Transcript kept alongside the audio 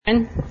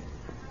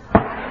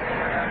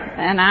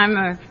and I'm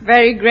a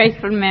very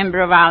grateful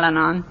member of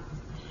Al-Anon.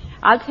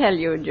 I'll tell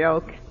you a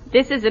joke.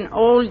 This is an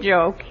old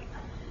joke.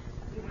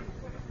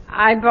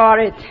 I bought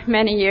it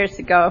many years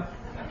ago.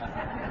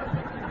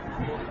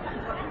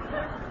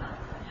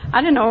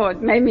 I don't know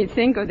what made me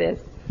think of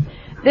this.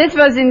 This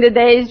was in the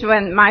days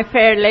when My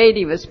Fair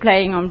Lady was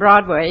playing on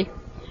Broadway.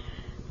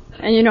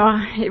 And you know,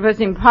 it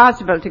was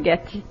impossible to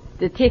get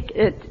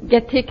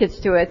tickets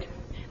to it.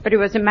 But it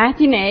was a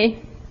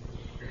matinee,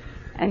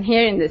 and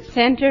here in the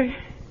center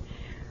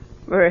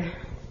were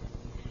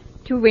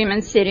two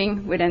women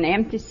sitting with an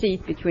empty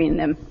seat between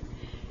them.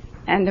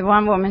 And the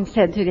one woman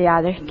said to the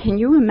other, "Can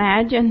you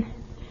imagine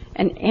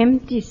an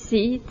empty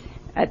seat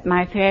at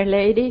My Fair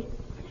Lady?"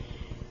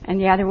 And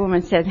the other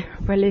woman said,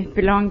 "Well, it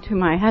belonged to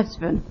my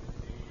husband."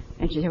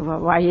 And she said, "Well,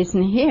 why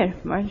isn't he here?"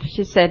 Well,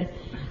 she said,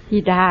 "He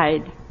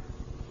died."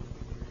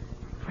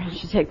 Well,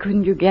 she said,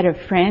 "Couldn't you get a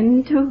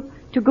friend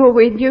to go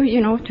with you,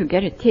 you know, to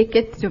get a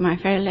ticket to My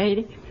Fair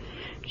Lady?"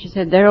 She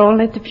said, "They're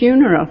all at the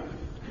funeral."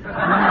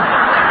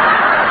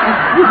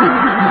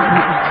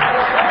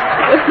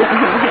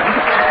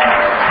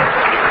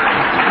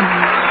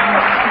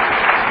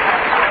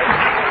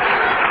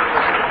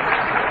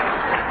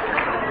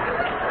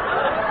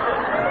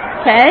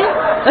 Okay?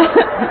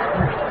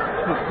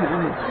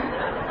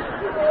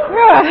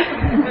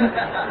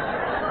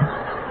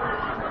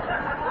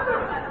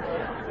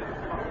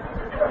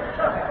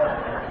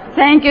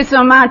 Thank you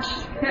so much,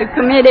 the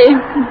committee,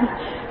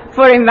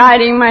 for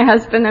inviting my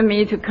husband and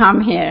me to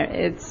come here.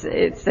 It's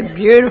a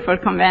beautiful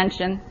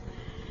convention,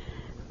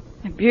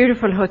 a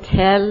beautiful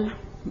hotel,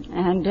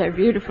 and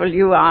beautiful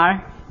you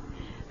are.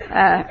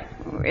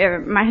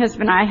 My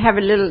husband and I have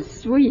a little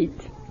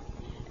suite.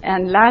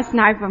 And last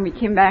night when we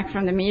came back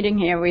from the meeting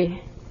here,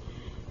 we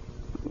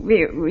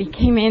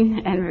came in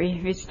and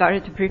we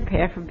started to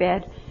prepare for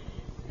bed.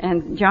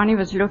 And Johnny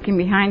was looking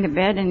behind the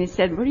bed and he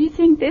said, "What do you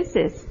think this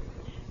is?"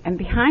 And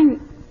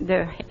behind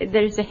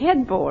there's a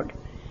headboard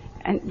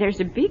and there's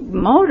a big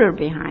motor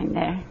behind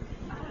there.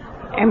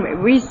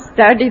 And we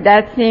studied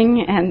that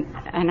thing and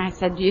I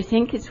said, "Do you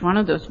think it's one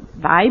of those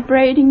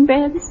vibrating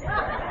beds?"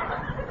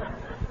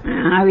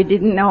 We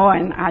didn't know,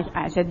 and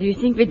I said, "Do you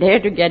think we dare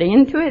to get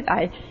into it?"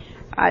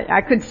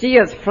 I could see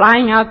us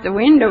flying out the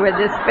window with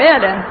this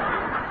bed. And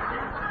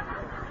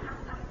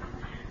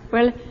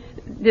well,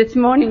 this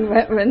morning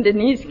when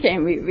Denise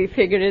came, we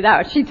figured it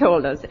out. She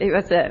told us it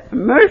was a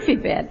Murphy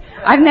bed.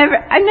 I've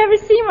never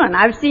seen one.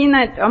 I've seen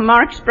it on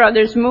Marx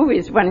Brothers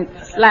movies when it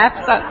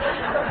slaps up.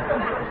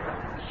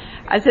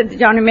 I said to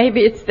Johnny,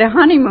 maybe it's the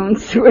honeymoon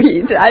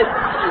suite.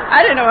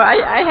 I don't know.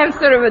 I have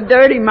sort of a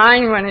dirty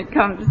mind when it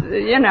comes,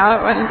 you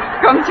know, when it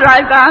comes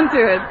right down to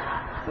it.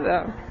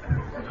 So.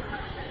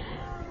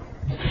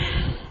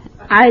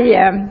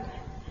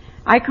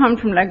 I come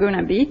from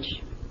Laguna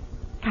Beach,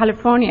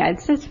 California. It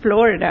says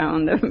Florida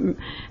on the,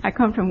 I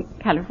come from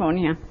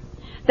California.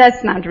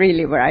 That's not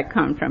really where I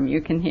come from.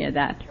 You can hear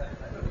that.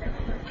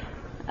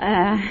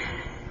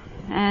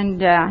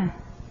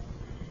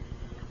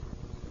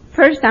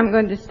 First I'm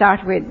going to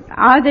start with,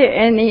 are there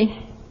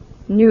any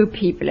new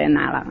people in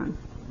Al-Anon?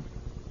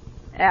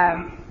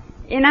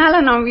 In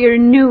Al-Anon we're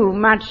new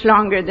much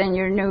longer than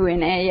you're new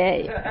in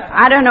AA.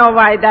 I don't know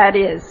why that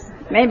is.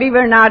 Maybe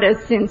we're not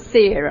as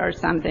sincere or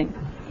something.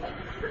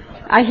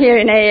 I hear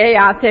in AA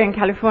out there in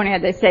California,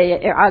 they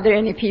say, are there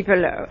any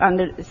people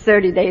under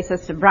 30 days of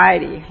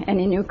sobriety,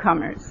 any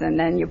newcomers? And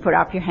then you put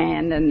up your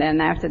hand, and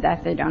then after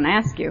that they don't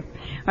ask you.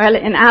 Well,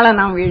 in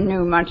Al-Anon we're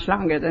new much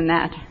longer than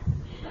that.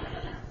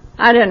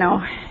 I don't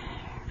know.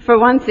 For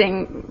one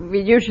thing,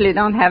 we usually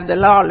don't have the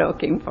law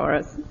looking for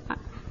us.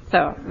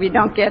 So we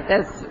don't get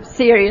as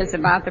serious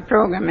about the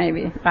program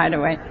maybe right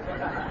away.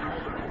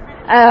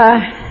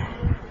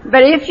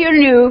 But if you're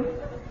new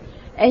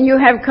and you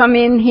have come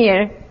in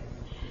here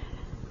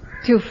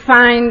to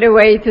find a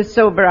way to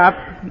sober up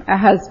a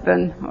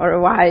husband or a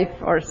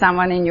wife or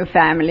someone in your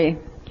family,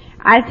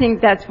 I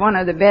think that's one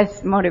of the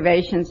best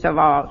motivations of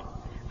all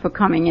for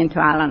coming into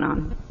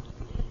Al-Anon.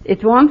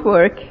 It won't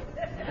work,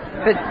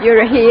 but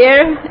you're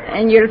here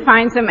and you'll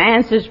find some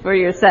answers for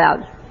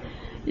yourself,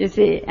 you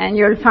see, and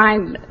you'll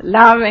find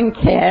love and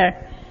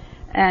care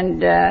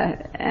and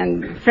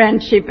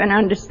friendship and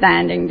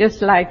understanding,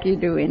 just like you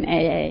do in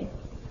AA.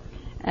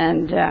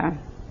 And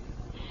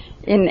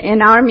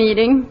in our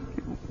meeting,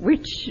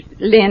 which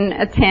Lynn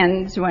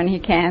attends when he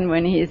can,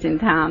 when he is in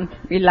town,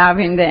 we love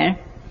him there.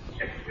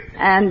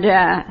 And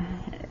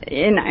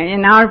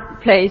in our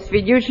place,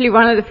 we usually,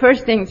 one of the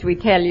first things we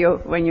tell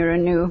you when you're a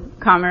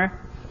newcomer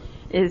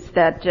is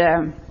that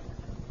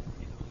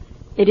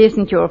it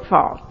isn't your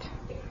fault,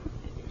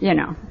 you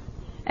know.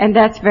 And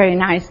that's very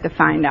nice to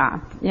find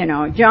out, you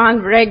know.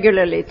 John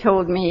regularly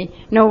told me,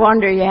 no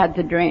wonder you had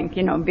to drink,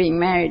 you know, being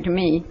married to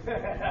me.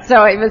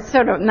 So it was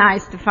sort of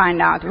nice to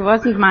find out. It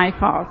wasn't my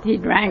fault. He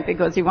drank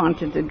because he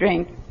wanted to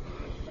drink.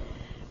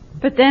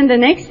 But then the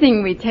next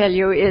thing we tell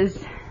you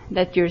is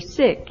that you're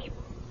sick.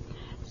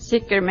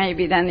 Sicker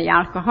maybe than the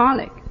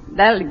alcoholic.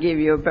 That'll give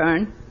you a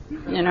burn,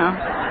 you know.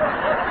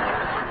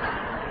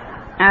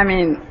 I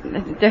mean,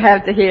 to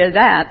have to hear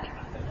that.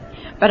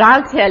 But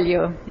I'll tell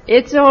you,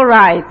 it's all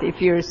right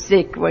if you're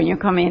sick when you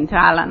come into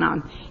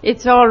Al-Anon.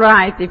 It's all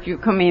right if you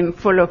come in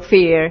full of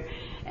fear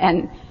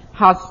and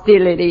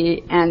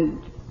hostility and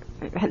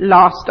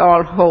lost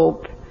all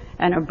hope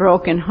and a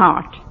broken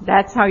heart.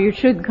 That's how you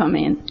should come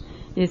in.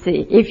 You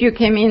see, if you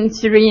came in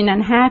serene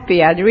and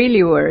happy, I'd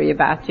really worry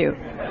about you,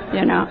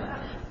 you know.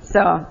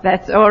 So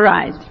that's all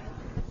right.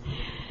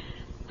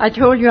 I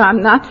told you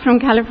I'm not from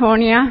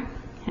California.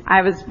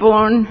 I was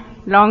born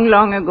long,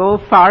 long ago,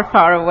 far,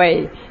 far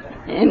away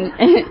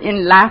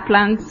in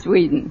Lapland,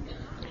 Sweden,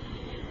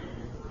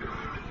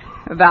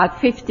 about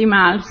 50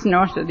 miles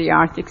north of the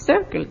Arctic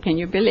Circle. Can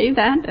you believe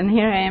that? And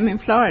here I am in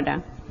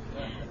Florida.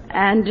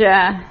 And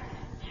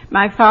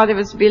my father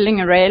was building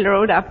a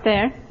railroad up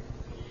there,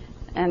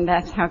 and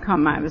that's how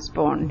come I was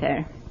born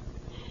there.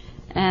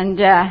 And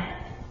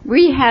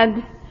we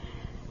had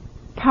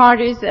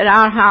parties at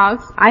our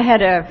house. I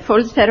had a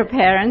full set of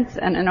parents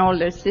and an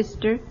older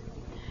sister,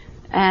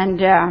 and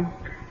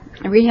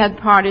we had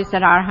parties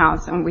at our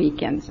house on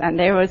weekends, and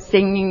they were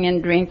singing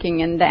and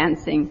drinking and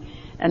dancing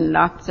and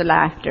lots of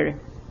laughter.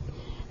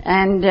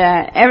 And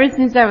ever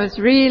since I was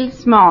real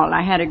small,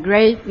 I had a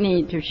great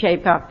need to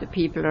shape up the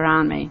people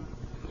around me.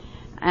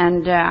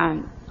 And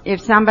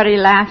if somebody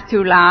laughed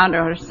too loud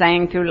or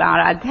sang too loud,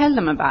 I'd tell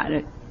them about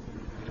it.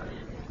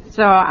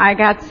 So I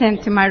got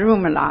sent to my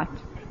room a lot.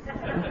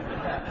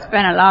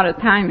 Spent a lot of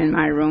time in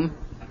my room.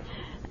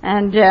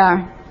 And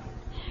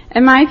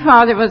my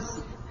father was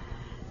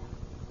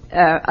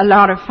a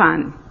lot of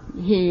fun.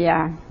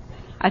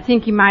 I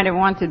think he might have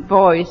wanted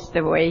boys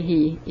the way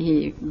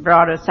he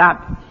brought us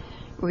up.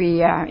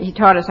 He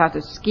taught us how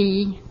to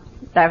ski.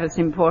 That was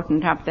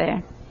important up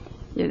there.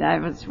 Yeah,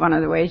 that was one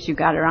of the ways you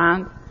got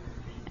around.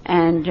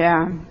 And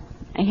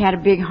he had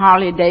a big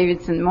Harley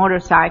Davidson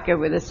motorcycle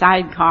with a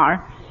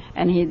sidecar,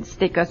 and he'd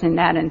stick us in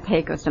that and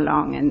take us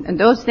along. And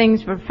those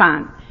things were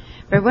fun.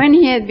 But when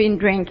he had been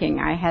drinking,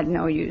 I had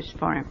no use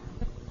for him.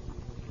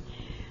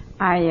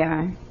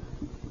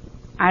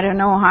 I don't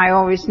know, I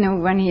always knew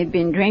when he had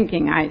been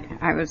drinking.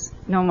 I was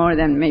no more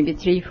than maybe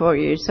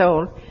 3-4 years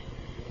old.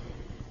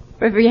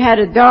 But we had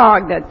a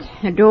dog that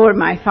adored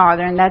my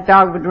father, and that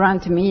dog would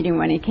run to meet him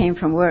when he came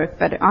from work.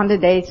 But on the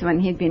days when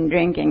he'd been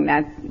drinking,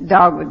 that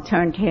dog would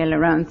turn tail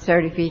around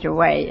 30 feet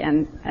away,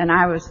 and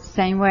I was the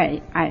same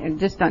way,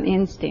 just on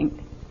instinct.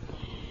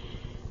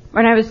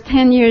 When I was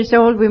 10 years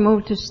old, we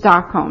moved to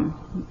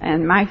Stockholm,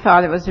 and my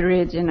father was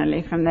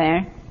originally from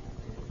there.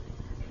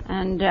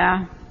 And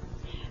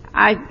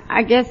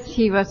I guess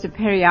he was a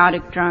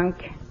periodic drunk.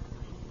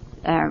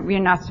 We're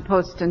not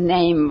supposed to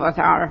name what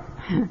our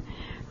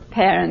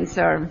parents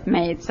or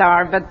mates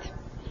are, but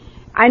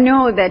I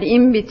know that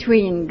in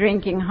between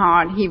drinking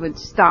hard, he would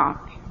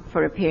stop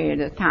for a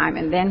period of time,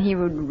 and then he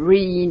would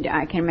read.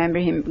 I can remember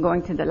him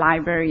going to the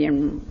library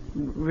and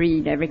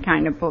read every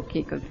kind of book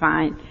he could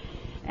find,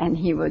 and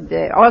he would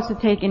also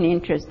take an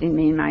interest in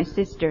me and my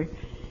sister.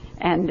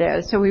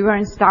 And so we were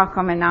in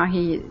Stockholm, and now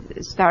he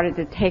started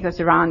to take us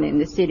around in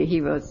the city. He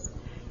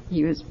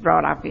was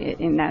brought up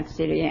in that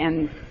city,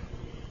 and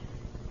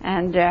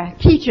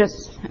teach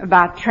us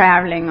about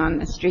traveling on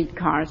the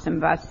streetcars and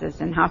buses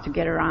and how to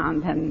get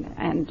around,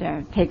 and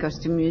take us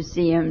to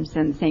museums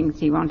and things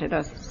he wanted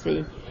us to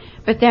see.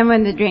 But then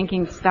when the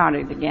drinking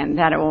started again,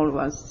 that all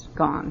was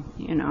gone,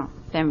 you know.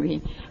 Then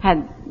we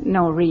had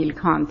no real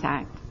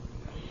contact.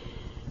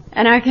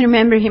 And I can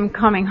remember him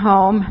coming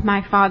home.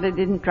 My father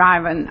didn't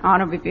drive an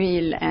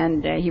automobile,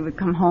 and he would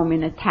come home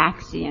in a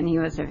taxi, and he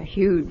was a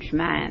huge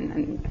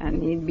man,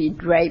 and he'd be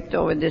draped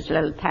over this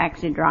little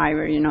taxi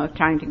driver, you know,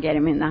 trying to get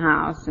him in the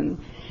house. And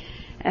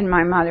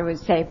my mother would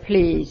say,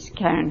 "Please,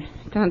 Karen,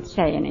 don't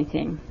say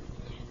anything."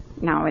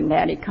 Now and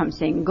then he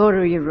comes in, "Go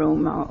to your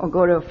room or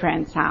go to a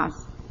friend's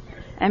house."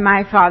 And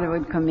my father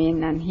would come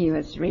in, and he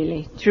was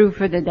really through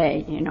for the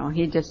day, you know.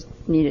 He just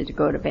needed to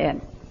go to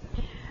bed.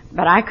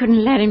 But I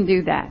couldn't let him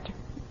do that.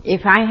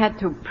 If I had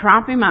to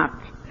prop him up,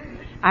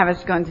 I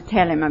was going to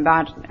tell him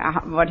about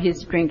what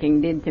his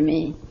drinking did to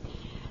me.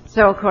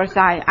 So, of course,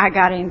 I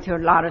got into a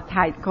lot of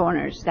tight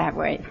corners that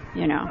way,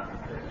 you know.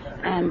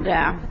 And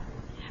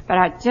but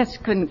I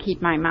just couldn't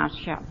keep my mouth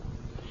shut.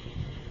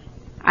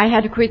 I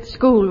had to quit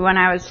school when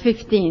I was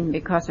 15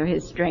 because of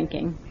his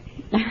drinking.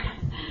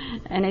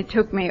 And it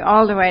took me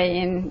all the way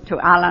into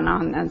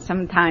Al-Anon and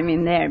some time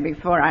in there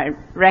before I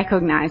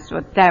recognized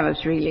what that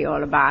was really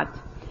all about.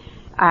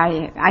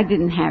 I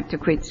didn't have to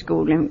quit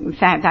school. In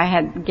fact, I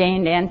had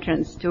gained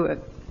entrance to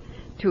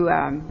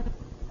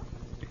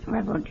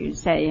what would you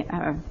say,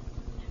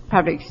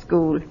 public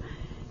school,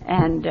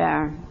 and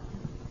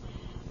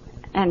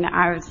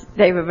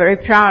they were very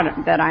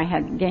proud that I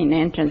had gained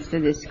entrance to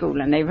this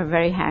school, and they were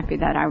very happy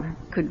that I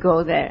could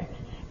go there.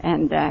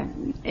 And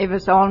it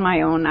was all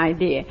my own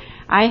idea.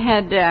 I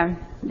had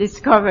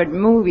discovered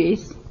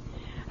movies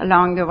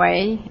along the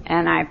way,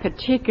 and I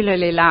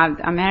particularly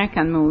loved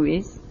American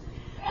movies.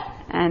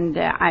 And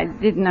I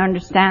didn't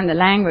understand the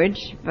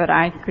language, but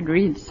I could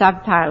read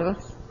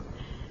subtitles.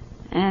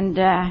 And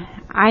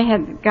I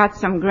had got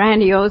some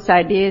grandiose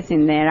ideas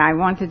in there. I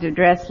wanted to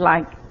dress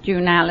like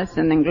June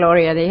Allison and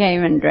Gloria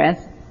DeHaven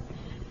dressed.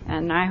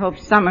 And I hope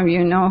some of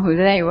you know who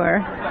they were.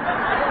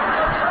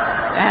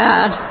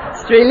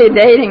 It's really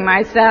dating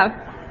myself.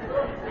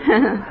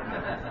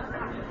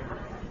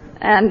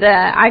 And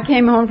I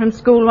came home from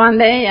school one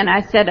day and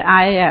I said,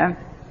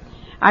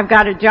 I've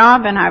got a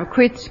job and I've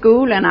quit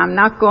school and I'm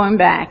not going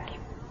back.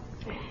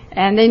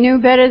 And they knew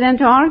better than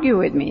to argue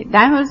with me.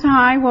 That was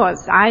how I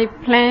was. I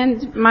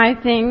planned my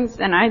things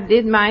and I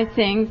did my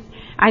things.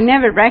 I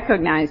never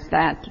recognized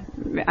that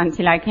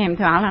until I came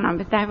to Al-Anon,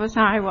 but that was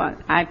how I was.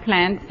 I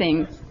planned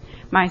things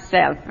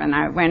myself and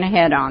I went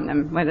ahead on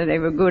them, whether they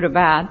were good or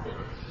bad.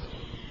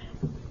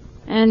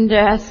 And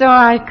so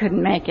I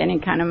couldn't make any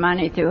kind of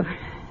money to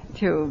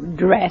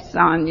dress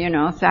on,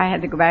 so I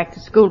had to go back to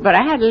school. But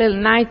I had a little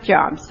night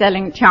job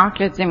selling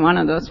chocolates in one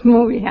of those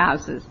movie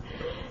houses.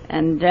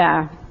 And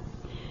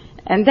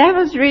that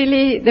was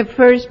really the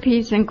first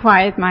peace and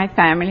quiet my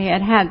family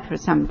had for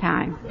some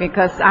time,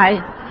 because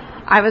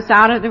I was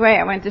out of the way.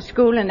 I went to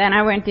school and then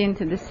I went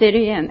into the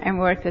city and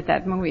worked at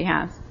that movie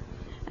house.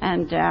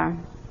 And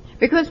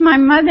because my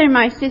mother and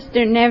my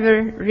sister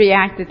never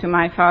reacted to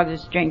my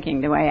father's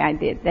drinking the way I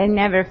did. They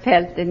never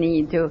felt the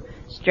need to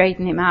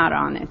straighten him out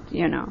on it,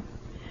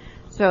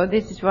 So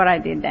this is what I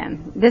did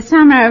then. The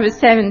summer I was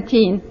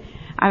 17,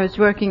 I was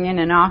working in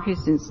an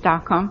office in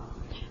Stockholm,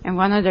 and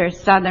one of their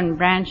southern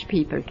branch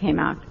people came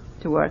out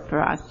to work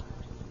for us.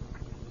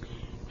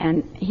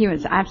 And he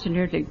was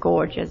absolutely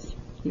gorgeous.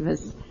 He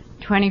was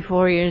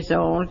 24 years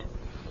old,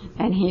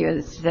 and he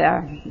was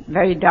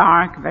very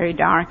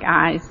dark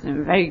eyes,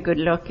 and very good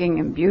looking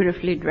and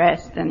beautifully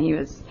dressed, and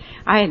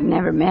I had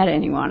never met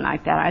anyone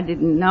like that. I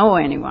didn't know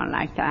anyone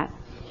like that.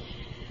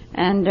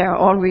 And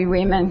all we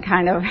women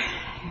kind of,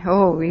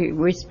 we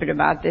whispered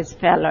about this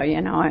fellow,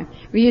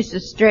 We used to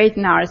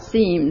straighten our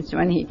seams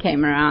when he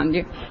came around.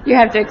 You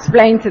have to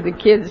explain to the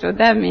kids what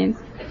that means.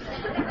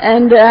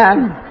 And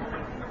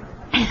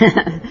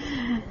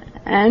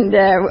and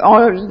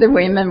all the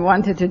women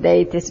wanted to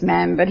date this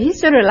man, but he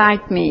sort of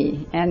liked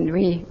me, and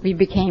we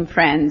became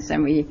friends,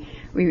 and we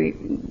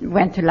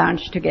went to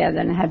lunch together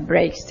and had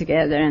breaks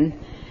together,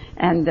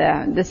 and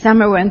the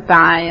summer went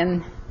by,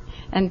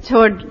 and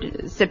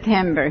toward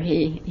September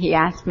he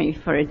asked me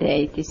for a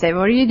date. He said,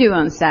 "What do you do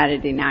on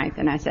Saturday night?"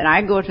 And I said,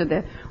 "I go to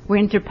the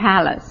Winter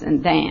Palace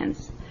and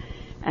dance."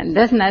 And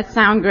doesn't that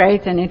sound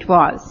great? And it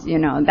was,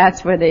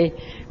 that's where they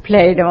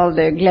played all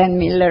the Glenn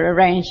Miller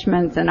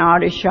arrangements and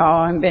Artie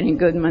Shaw and Benny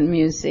Goodman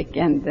music,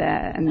 and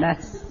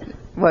that's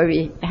where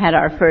we had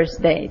our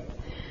first date.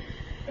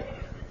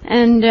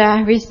 And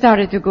we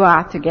started to go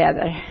out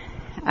together.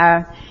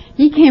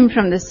 He came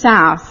from the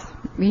south.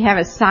 We have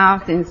a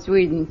south in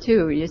Sweden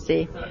too, you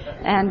see.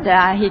 And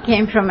he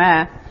came from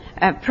a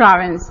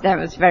province that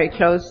was very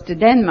close to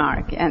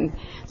Denmark, and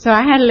so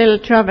I had a little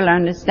trouble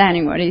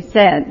understanding what he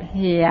said.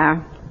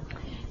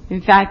 In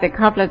fact, a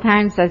couple of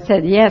times I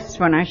said yes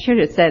when I should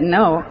have said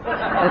no.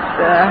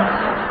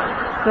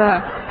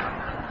 But,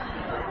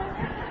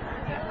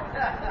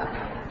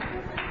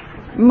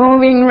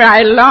 moving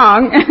right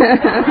along.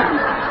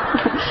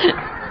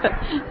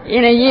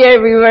 In a year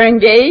we were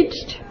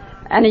engaged,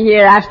 and a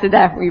year after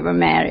that we were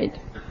married.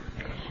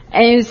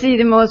 And you see,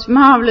 the most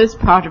marvelous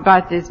part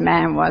about this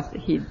man was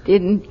he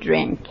didn't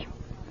drink.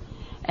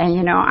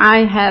 And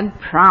I had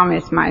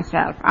promised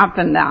myself up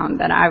and down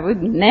that I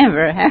would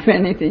never have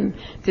anything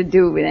to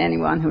do with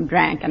anyone who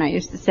drank. And I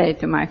used to say it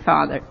to my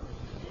father.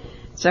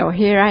 So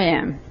here I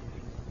am.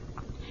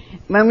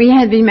 When we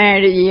had been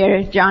married a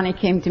year, Johnny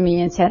came to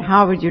me and said,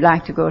 "How would you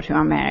like to go to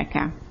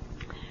America?"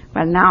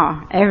 Well,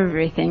 now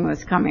everything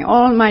was coming.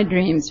 All my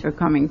dreams were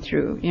coming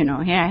true.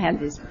 Here I had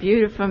this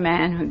beautiful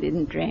man who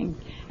didn't drink,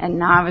 and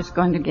now I was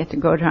going to get to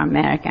go to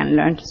America and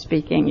learn to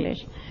speak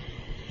English.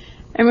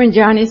 And when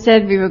Johnny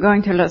said we were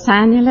going to Los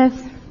Angeles,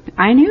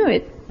 I knew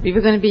it. We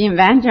were going to be in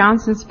Van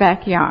Johnson's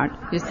backyard,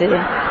 you see.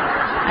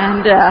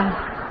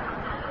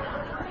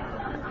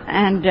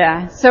 And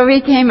so we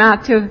came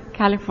out to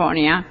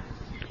California.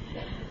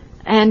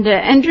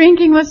 And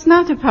drinking was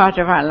not a part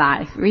of our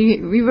life.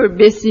 We were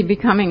busy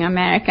becoming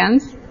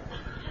Americans.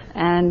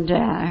 And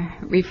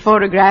we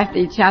photographed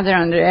each other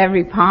under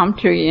every palm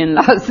tree in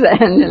Los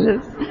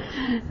Angeles.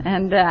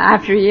 And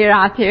after a year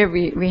out here,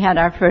 we had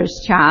our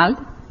first child,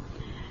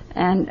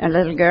 and a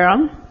little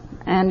girl.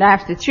 And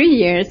after 3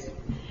 years,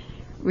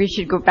 we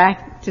should go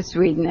back to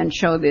Sweden and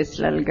show this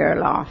little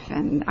girl off,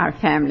 and our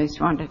families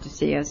wanted to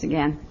see us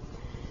again.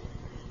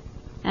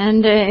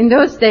 And in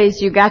those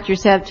days, you got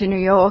yourself to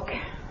New York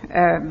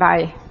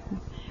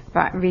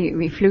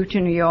we flew to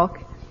New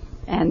York,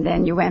 and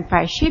then you went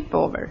by ship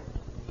over.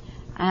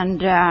 And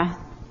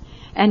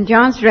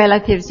John's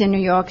relatives in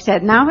New York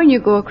said, "Now when you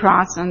go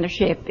across on the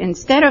ship,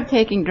 instead of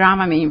taking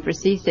Dramamine for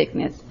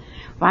seasickness,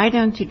 why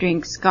don't you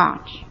drink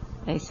scotch?"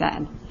 they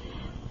said.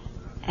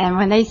 And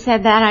when they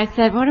said that, I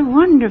said, "What a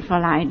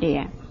wonderful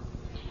idea."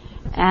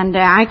 And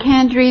I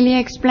can't really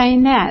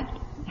explain that,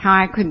 how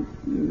I could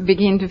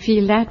begin to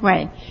feel that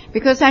way,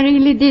 because I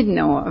really did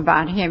know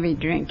about heavy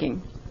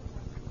drinking.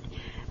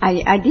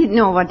 I did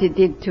know what it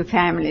did to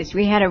families.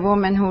 We had a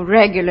woman who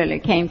regularly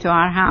came to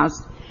our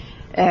house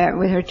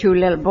with her 2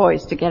 little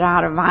boys to get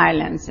out of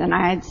violence. And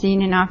I had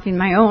seen enough in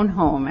my own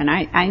home, and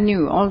I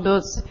knew all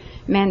those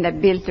men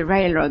that built the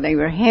railroad, they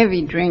were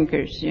heavy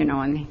drinkers,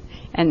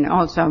 and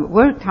also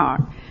worked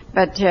hard.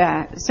 But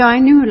so I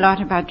knew a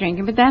lot about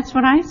drinking, but that's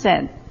what I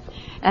said.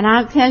 And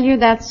I'll tell you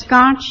that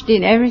Scotch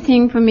did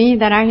everything for me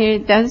that I hear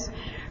it does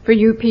for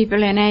you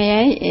people in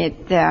AA.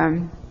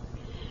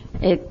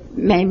 It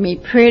made me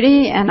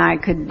pretty, and I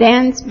could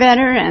dance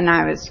better, and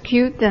I was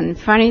cute and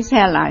funny as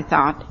hell, I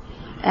thought.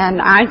 And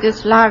I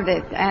just loved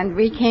it. And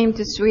we came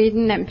to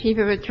Sweden, and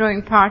people were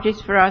throwing parties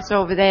for us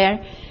over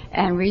there,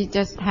 and we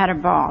just had a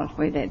ball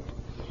with it.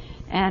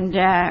 And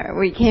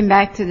we came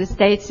back to the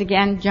States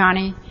again.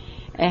 Johnny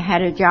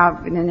had a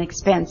job with an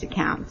expense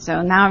account.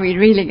 So now we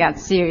really got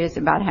serious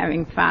about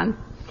having fun.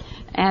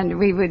 And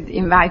we would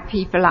invite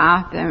people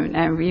out,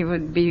 and we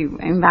would be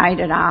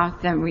invited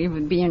out, and we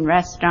would be in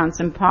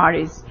restaurants and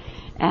parties,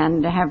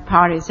 and have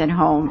parties at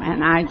home,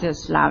 and I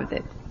just loved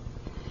it.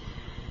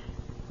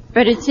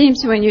 But it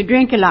seems when you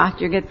drink a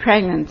lot, you get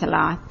pregnant a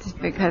lot,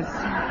 because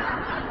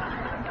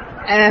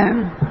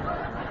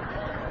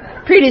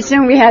pretty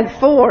soon we had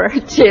 4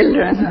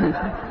 children.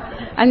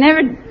 I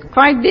never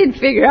quite did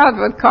figure out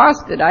what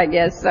caused it, I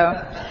guess, so.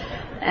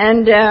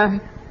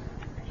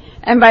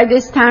 And by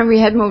this time we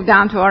had moved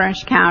down to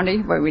Orange County,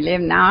 where we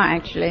live now,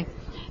 actually.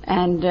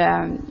 And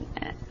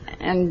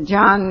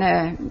John,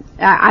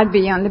 I'd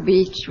be on the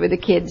beach with the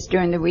kids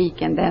during the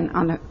week, and then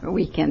on the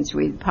weekends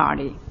we'd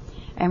party.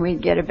 And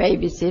we'd get a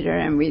babysitter,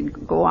 and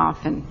we'd go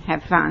off and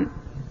have fun.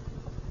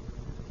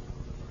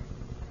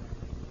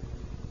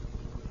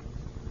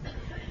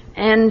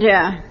 And,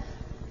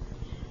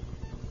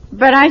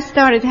 but I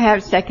started to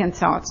have second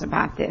thoughts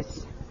about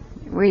this.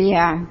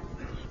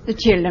 The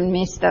children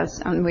missed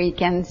us on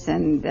weekends,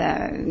 and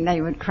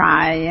they would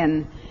cry,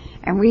 and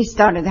we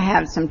started to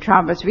have some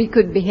troubles. We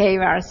could behave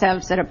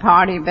ourselves at a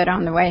party, but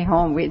on the way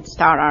home we'd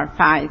start our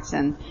fights,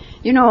 and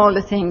all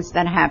the things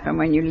that happen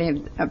when you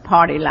live a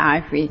party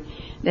life.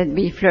 There'd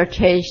be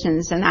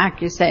flirtations and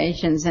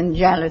accusations and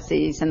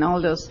jealousies, and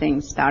all those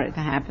things started to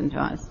happen to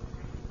us.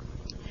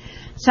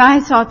 So I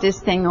thought this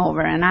thing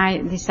over, and I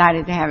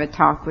decided to have a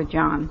talk with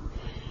John.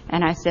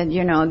 And I said,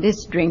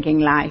 this drinking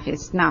life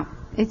it's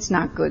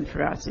not good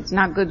for us. It's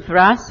not good for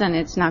us, and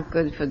it's not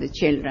good for the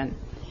children.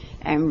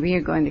 And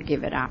we're going to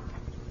give it up.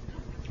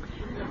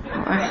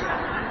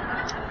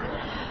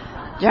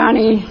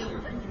 Johnny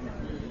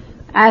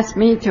asked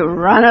me to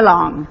run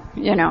along.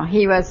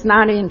 He was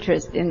not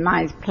interested in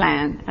my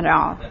plan at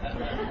all.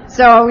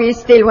 So we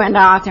still went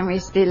out, and we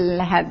still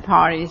had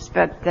parties,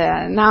 but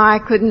now I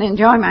couldn't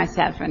enjoy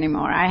myself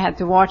anymore. I had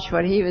to watch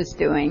what he was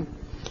doing.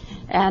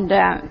 And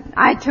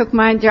I took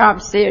my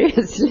job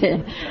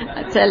seriously.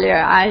 I tell you,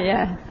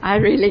 I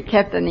really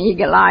kept an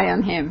eagle eye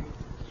on him.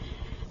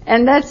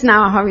 And that's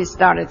now how we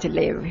started to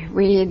live.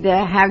 We'd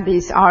have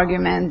these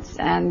arguments,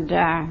 and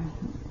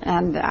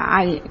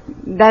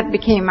that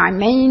became my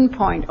main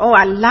point. Oh,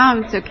 I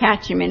loved to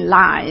catch him in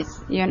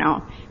lies,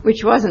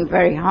 which wasn't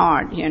very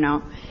hard,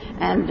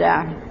 And,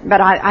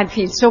 but I'd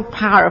feel so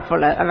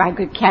powerful if I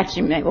could catch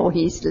him, like, oh,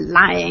 he's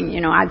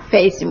lying, I'd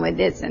face him with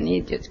this, and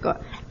he'd just go,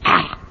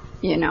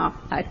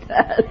 like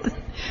that.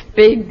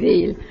 Big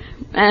deal.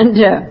 And,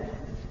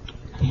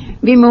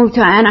 we moved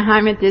to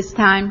Anaheim at this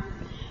time.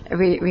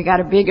 We got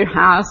a bigger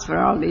house for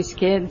all these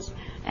kids,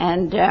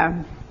 and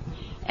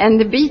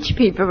the beach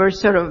people were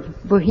sort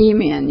of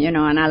bohemian,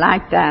 and I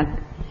liked that.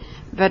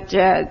 But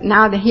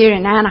now here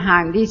in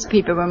Anaheim, these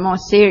people were more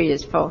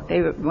serious folk.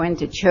 They went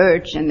to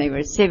church, and they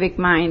were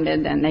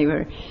civic-minded, and they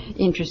were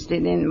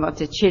interested in what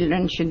the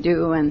children should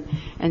do,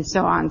 and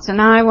so on. So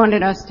now I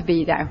wanted us to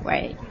be that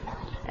way.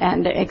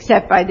 And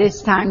except by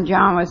this time,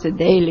 John was a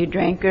daily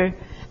drinker,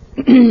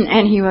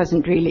 and he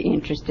wasn't really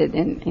interested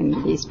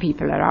in these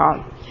people at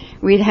all.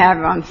 We'd have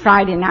on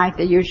Friday night,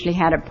 they usually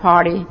had a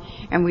party,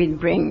 and we'd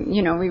bring,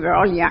 we were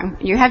all young.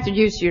 You have to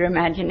use your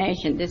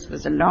imagination. This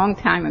was a long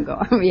time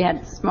ago. We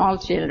had small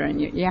children,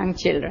 young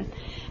children,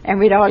 and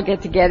we'd all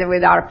get together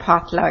with our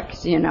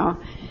potlucks,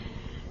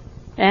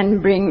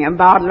 and bring a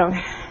bottle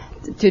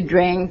to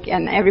drink,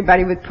 and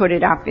everybody would put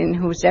it up in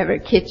whosever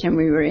kitchen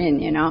we were in,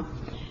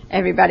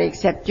 Everybody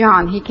except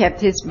John, he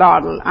kept his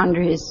bottle under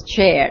his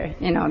chair.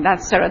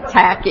 That's sort of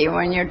tacky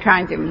when you're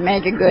trying to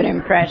make a good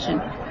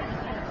impression.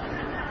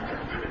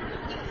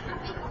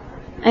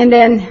 And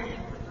then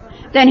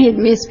he'd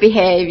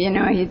misbehave,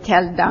 he'd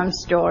tell dumb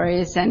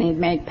stories, and he'd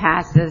make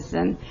passes,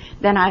 and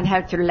then I'd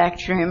have to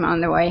lecture him on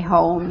the way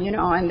home,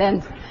 and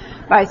then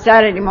by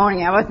Saturday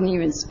morning I wasn't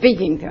even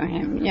speaking to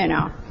him,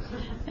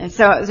 And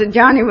so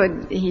Johnny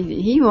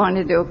he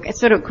wanted to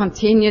sort of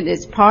continue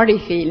this party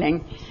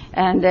feeling.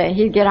 And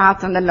he'd get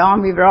out on the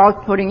lawn. We were all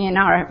putting in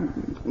our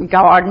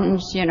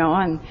gardens,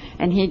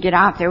 and he'd get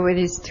out there with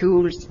his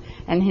tools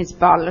and his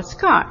bottle of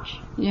scotch,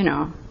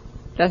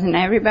 Doesn't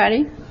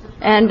everybody?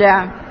 And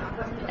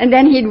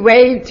then he'd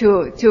wave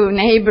to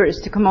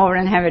neighbors to come over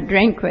and have a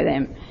drink with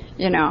him,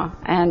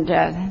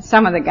 And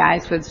some of the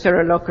guys would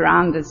sort of look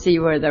around to see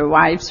where their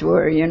wives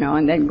were,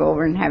 and they'd go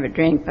over and have a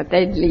drink, but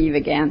they'd leave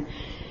again.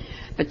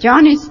 But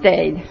Johnny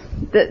stayed.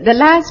 The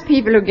last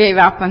people who gave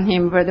up on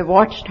him were the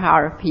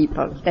Watchtower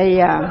people. They,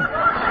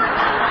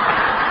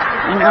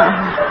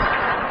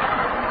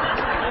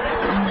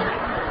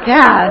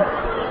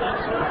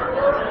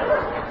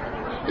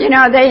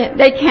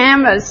 they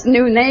canvassed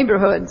new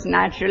neighborhoods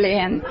naturally,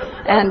 and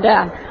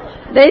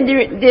they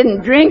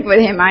didn't drink with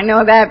him, I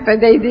know that, but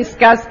they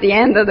discussed the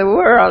end of the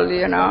world,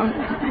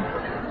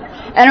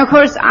 And of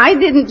course, I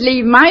didn't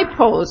leave my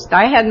post.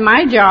 I had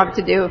my job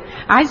to do.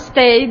 I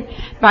stayed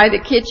by the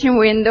kitchen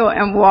window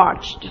and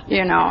watched,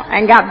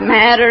 and got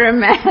madder and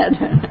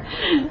madder.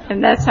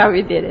 And that's how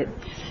we did it.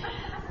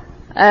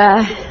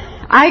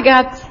 I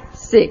got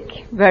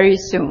sick very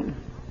soon.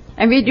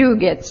 And we do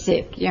get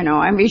sick,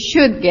 and we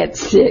should get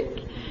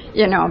sick,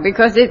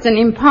 because it's an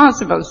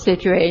impossible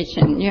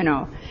situation,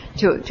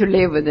 to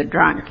live with a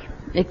drunk.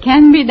 It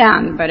can be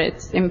done, but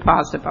it's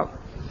impossible.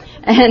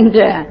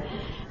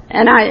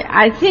 And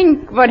I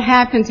think what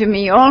happened to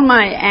me, all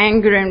my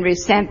anger and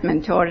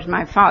resentment towards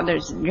my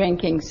father's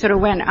drinking sort of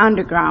went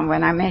underground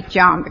when I met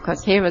John,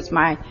 because here was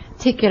my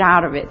ticket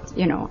out of it,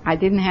 I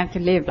didn't have to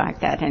live like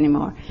that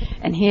anymore.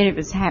 And here it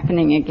was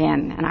happening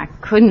again, and I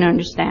couldn't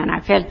understand. I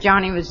felt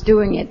Johnny was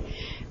doing it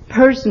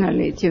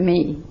personally to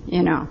me,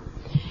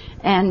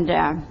 And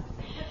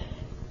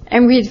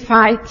we'd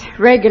fight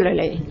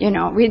regularly,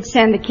 We'd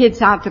send the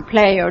kids out to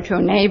play or to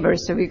a neighbor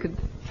so we could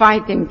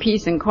fight in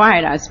peace and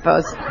quiet, I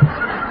suppose.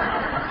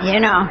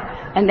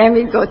 And then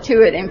we'd go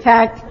to it. In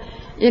fact,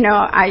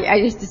 I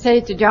used to say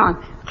to John,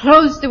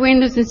 close the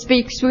windows and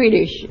speak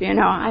Swedish,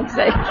 I'd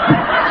say.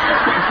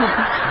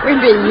 We'd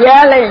be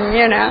yelling,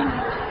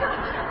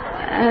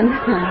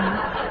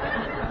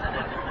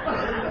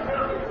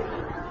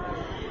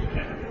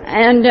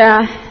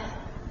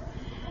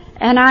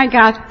 And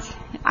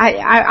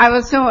I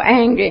was so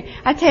angry.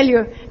 I tell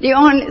you,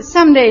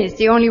 some days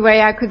the only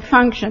way I could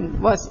function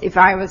was if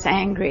I was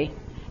angry.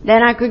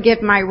 Then I could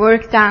get my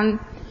work done,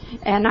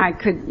 and I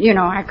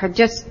could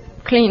just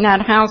clean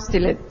that house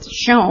till it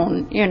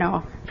shone,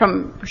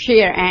 from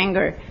sheer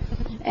anger.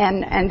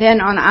 And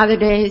then on other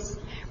days,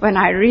 when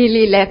I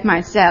really let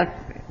myself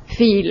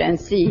feel and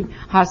see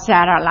how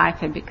sad our life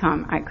had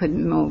become, I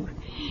couldn't move.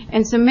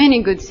 And so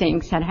many good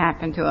things had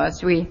happened to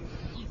us. We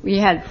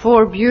had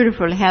 4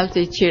 beautiful,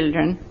 healthy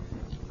children,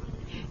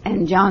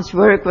 and John's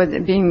work was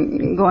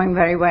going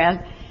very well.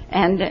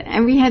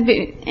 And we had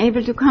been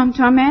able to come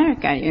to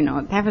America,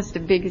 That was the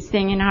biggest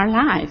thing in our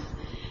life.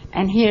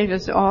 And here it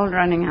was all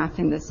running out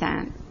in the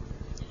sand.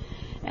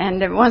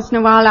 And once in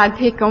a while I'd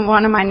pick on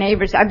one of my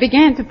neighbors. I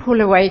began to pull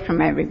away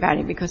from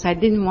everybody because I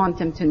didn't want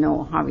them to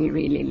know how we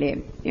really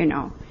lived,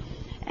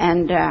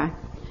 And,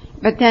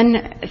 but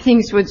then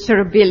things would sort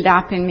of build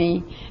up in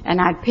me,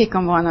 and I'd pick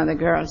on one of the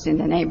girls in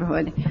the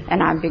neighborhood,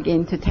 and I'd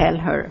begin to tell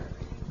her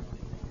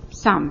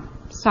some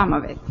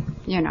of it,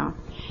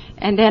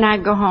 And then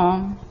I'd go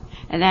home,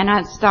 and then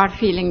I'd start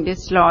feeling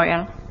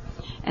disloyal.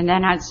 And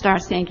then I'd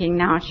start thinking,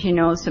 now she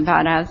knows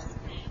about us.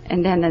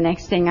 And then the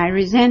next thing, I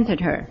resented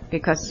her,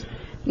 because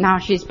now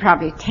she's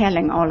probably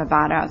telling all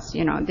about us.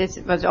 This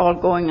was all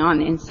going on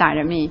inside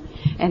of me.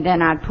 And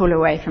then I'd pull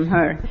away from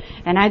her.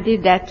 And I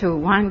did that to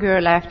one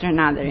girl after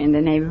another in the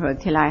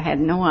neighborhood till I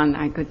had no one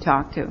I could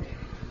talk to.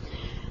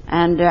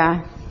 And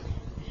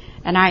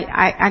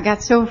I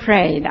got so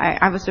afraid.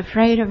 I was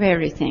afraid of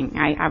everything.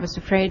 I was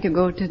afraid to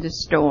go to the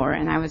store,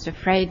 and I was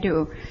afraid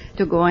to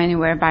go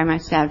anywhere by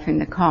myself in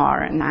the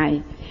car, and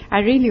I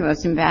really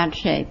was in bad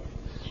shape.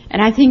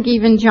 And I think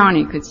even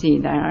Johnny could see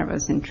that I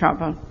was in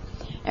trouble.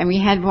 And we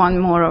had one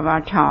more of our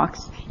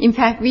talks. In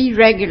fact, we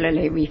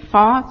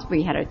fought,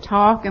 we had a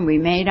talk, and we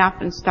made up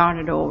and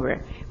started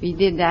over. We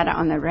did that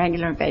on a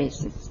regular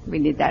basis. We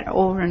did that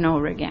over and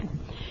over again.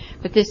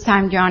 But this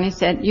time Johnny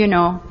said,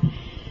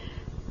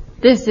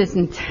 this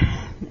isn't,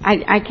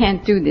 I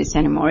can't do this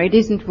anymore. It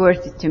isn't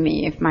worth it to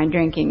me if my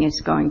drinking is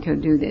going to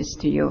do this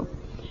to you.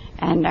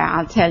 And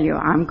I'll tell you,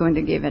 I'm going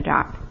to give it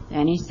up.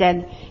 And he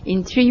said,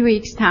 in 3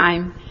 weeks'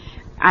 time,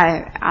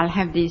 I'll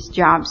have these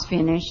jobs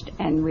finished,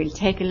 and we'll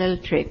take a little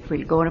trip.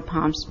 We'll go to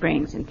Palm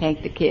Springs and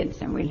take the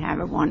kids, and we'll have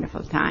a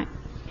wonderful time.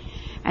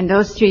 And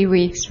those 3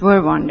 weeks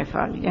were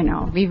wonderful,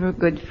 We were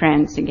good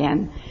friends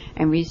again.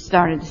 And we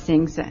started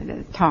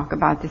to talk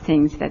about the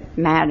things that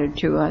mattered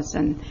to us,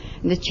 and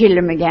the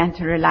children began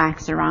to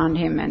relax around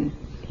him, and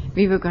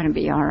we were going to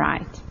be all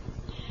right.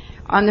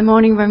 On the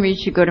morning when we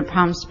should go to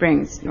Palm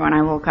Springs, when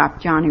I woke up,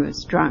 Johnny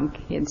was drunk.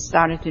 He had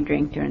started to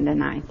drink during the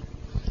night.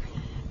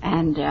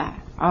 And,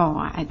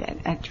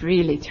 that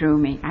really threw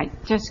me. I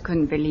just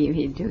couldn't believe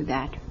he'd do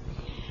that.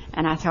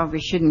 And I thought we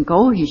shouldn't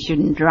go, he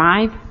shouldn't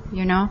drive,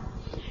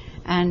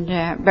 And,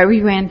 but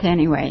we went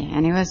anyway,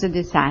 and it was a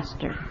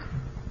disaster.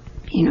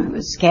 It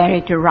was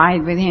scary to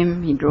ride with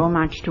him. He drove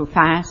much too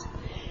fast.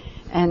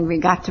 And we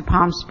got to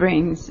Palm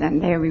Springs,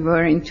 and there we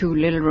were in 2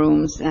 little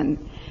rooms, and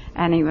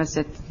it was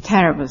a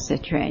terrible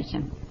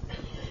situation.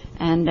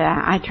 And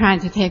I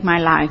tried to take my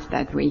life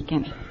that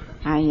weekend.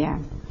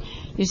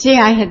 You see,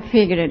 I had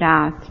figured it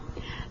out.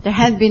 There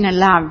had been a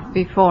love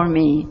before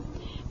me,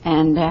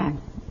 and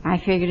I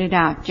figured it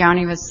out.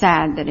 Johnny was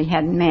sad that he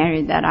hadn't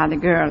married that other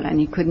girl, and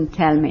he couldn't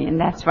tell me, and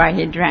that's why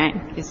he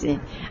drank, you see.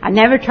 I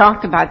never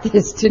talked about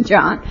this to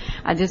John.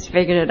 I just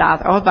figured it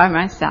out all by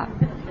myself.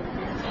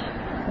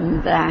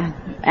 And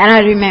I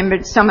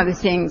remembered some of the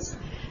things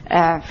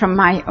from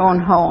my own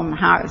home,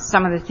 how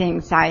some of the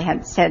things I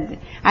had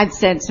said. I'd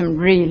said some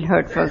real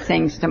hurtful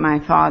things to my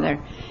father,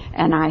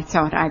 and I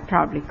thought I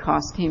probably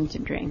caused him to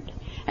drink.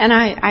 And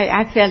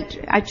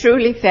I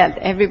truly felt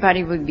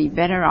everybody would be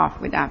better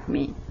off without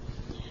me.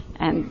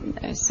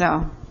 And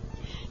so,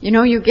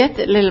 you get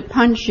a little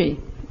punchy,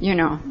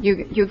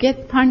 you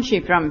get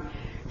punchy from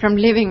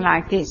living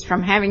like this,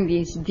 from having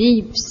these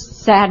deep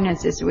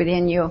sadnesses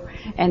within you,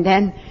 and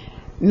then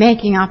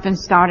making up and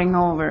starting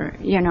over,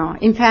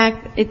 In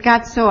fact, it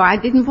got so I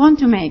didn't want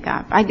to make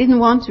up. I didn't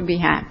want to be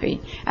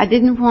happy. I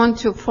didn't want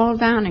to fall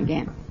down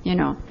again,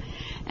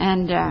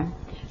 And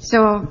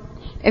so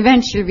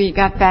eventually we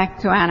got back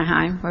to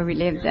Anaheim, where we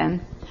lived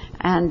then,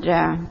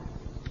 and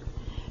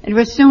it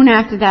was soon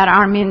after that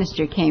our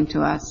minister came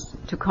to us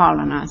to call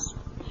on us.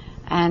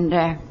 And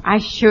I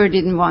sure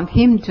didn't want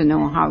him to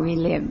know how we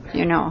lived,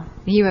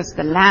 He was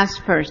the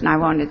last person I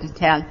wanted to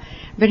tell.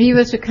 But he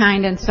was so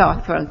kind and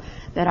thoughtful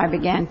that I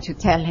began to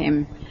tell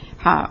him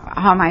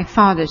how my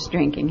father's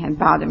drinking had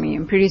bothered me.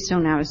 And pretty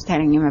soon I was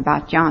telling him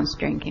about John's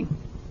drinking.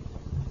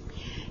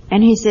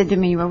 And he said to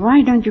me, well,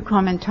 why don't you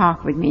come and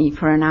talk with me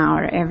for an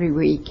hour every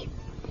week?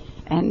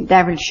 And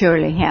that will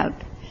surely help.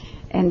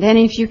 And then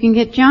if you can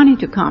get Johnny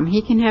to come,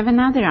 he can have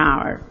another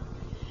hour.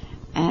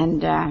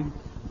 And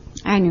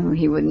I knew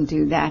he wouldn't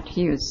do that.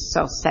 He was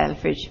so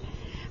selfish.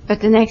 But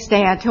the next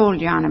day I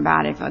told John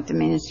about it, what the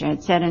minister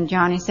had said, and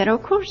Johnny said,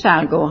 of course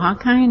I'll go. How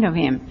kind of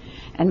him.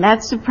 And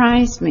that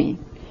surprised me,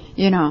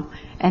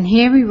 And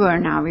here we were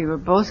now. We were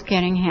both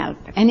getting help.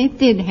 And it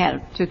did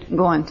help to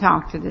go and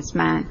talk to this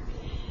man,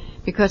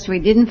 because we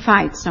didn't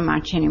fight so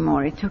much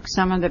anymore. It took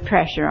some of the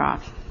pressure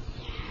off.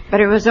 But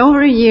it was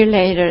over a year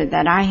later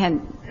that I had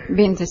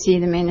been to see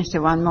the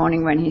minister one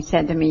morning when he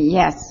said to me,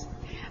 yes,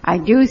 I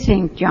do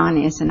think John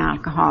is an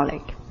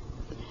alcoholic.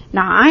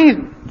 Now, I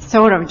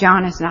thought of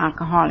John as an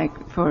alcoholic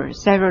for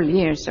several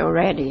years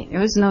already. It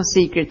was no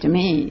secret to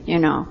me,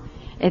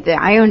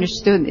 I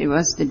understood it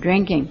was the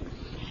drinking.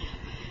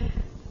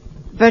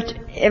 But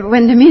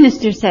when the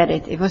minister said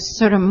it, it was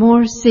sort of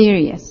more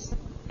serious.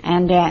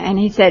 And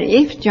he said,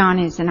 if John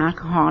is an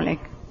alcoholic,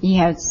 he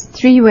has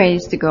 3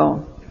 ways to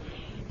go.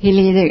 He'll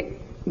either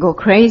go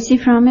crazy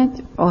from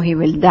it, or he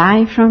will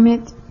die from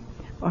it,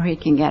 or he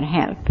can get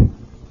help.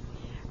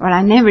 Well,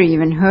 I never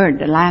even heard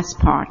the last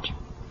part.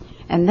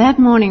 And that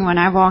morning when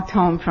I walked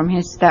home from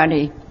his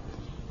study,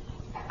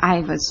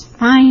 I was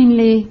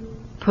finally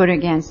put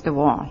against the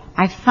wall.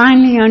 I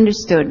finally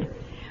understood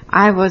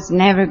I was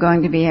never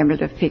going to be able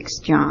to fix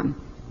John.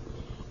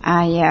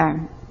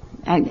 I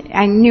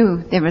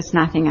knew there was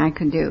nothing I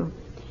could do.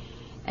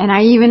 And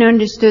I even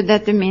understood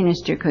that the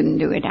minister couldn't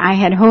do it. I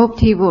had hoped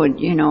he would,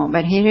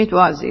 but here it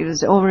was. It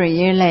was over a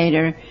year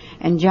later,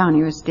 and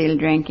Johnny was still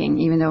drinking,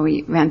 even though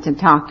we went and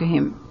talked to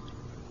him,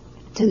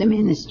 to the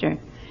minister.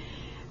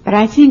 But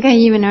I think I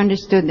even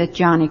understood that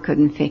Johnny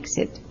couldn't fix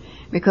it,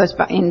 because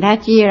in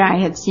that year I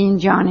had seen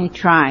Johnny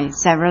try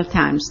several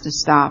times to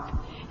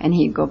stop, and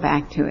he'd go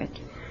back to it.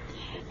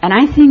 And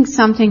I think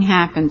something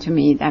happened to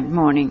me that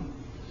morning.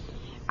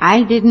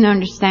 I didn't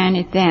understand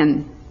it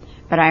then,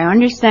 but I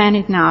understand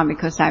it now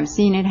because I've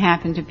seen it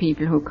happen to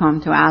people who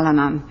come to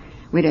Al-Anon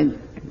with a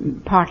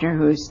partner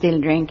who is still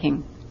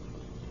drinking.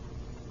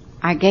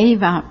 I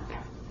gave up.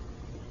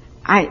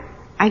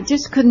 I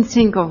just couldn't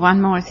think of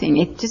one more thing.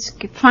 It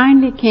just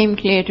finally came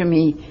clear to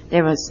me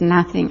there was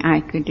nothing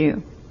I could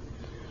do.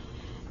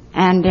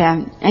 And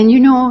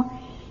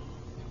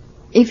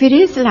if it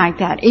is like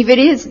that, if it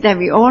is that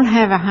we all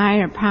have a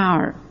higher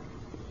power,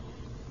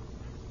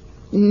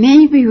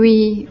 maybe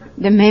we,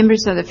 the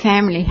members of the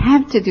family,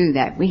 have to do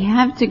that. We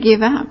have to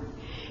give up.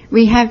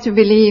 We have to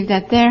believe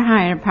that their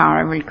higher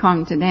power will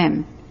come to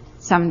them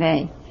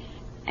someday.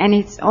 And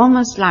it's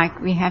almost like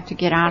we have to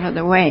get out of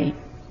the way.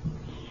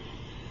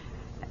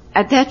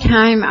 At that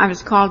time, I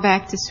was called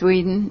back to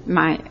Sweden.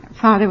 My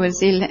father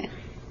was ill,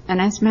 and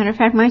as a matter of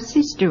fact, my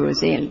sister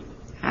was ill.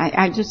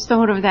 I just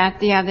thought of that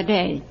the other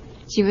day.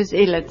 She was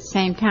ill at the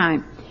same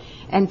time.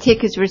 And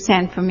tickets were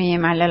sent for me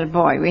and my little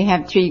boy. We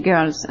have 3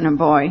 girls and a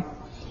boy.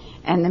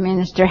 And the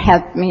minister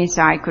helped me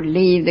so I could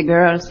leave the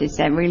girls. He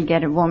said, we'll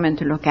get a woman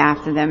to look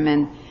after them,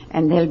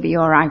 and they'll be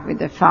all right with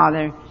their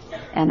father.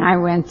 And I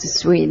went to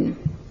Sweden.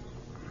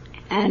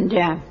 And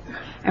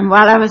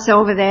while I was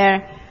over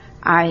there,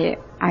 I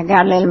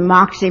got a little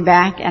moxie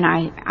back, and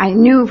I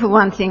knew for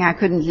one thing I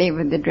couldn't live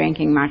with the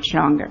drinking much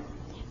longer.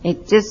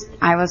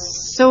 I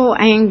was so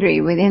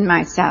angry within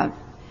myself.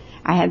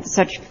 I had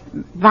such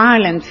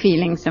violent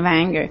feelings of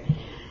anger,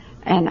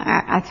 and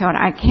I thought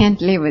I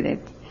can't live with it.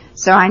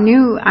 So I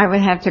knew I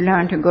would have to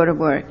learn to go to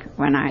work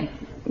when I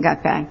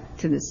got back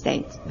to the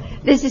States.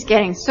 This is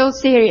getting so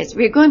serious.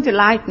 We're going to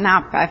lighten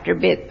up after a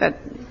bit, but,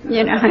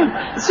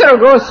 sort of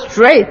go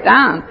straight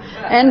down.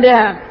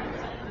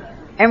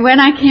 And when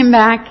I came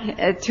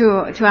back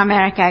to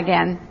America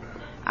again,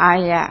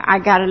 I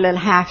got a little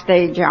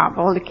half-day job.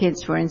 All the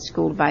kids were in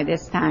school by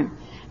this time,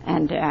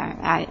 and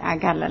I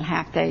got a little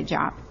half-day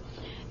job.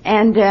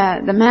 And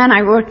the man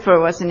I worked for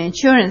was an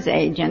insurance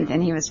agent,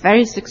 and he was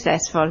very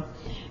successful.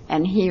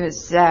 And he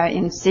was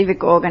in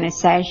civic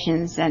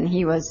organizations, and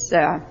he was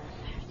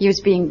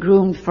being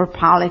groomed for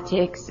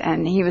politics,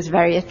 and he was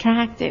very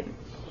attractive.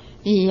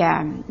 He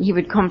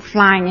would come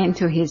flying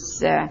into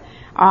his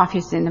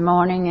office in the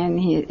morning, and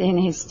in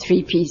his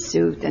three-piece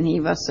suit, and he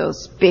was so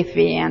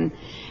spiffy, and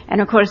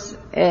of course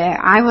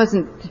I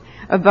wasn't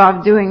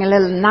above doing a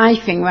little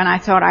knifing when I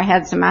thought I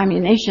had some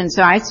ammunition,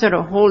 so I sort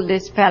of hold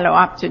this fellow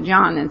up to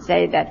John and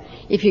say that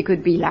if he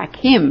could be like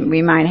him,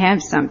 we might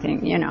have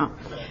something, you know.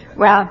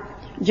 Well,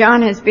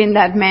 John has been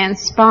that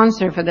man's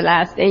sponsor for the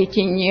last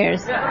 18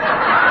 years.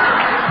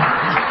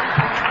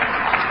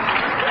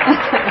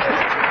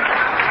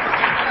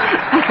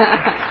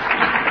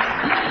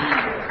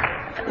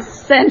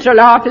 Central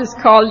office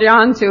called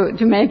John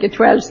to make a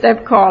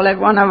 12-step call at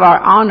one of our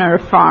honor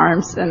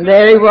farms, and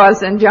there he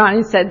was, and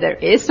Johnny said, there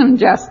is some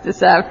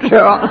justice after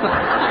all.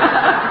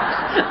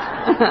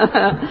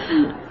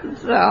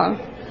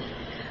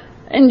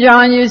 And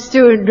John used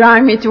to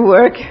drive me to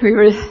work. We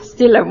were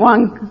still a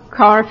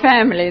one-car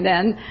family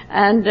then,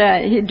 and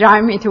he'd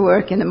drive me to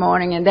work in the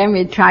morning, and then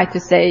we'd try to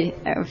say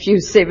a few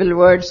civil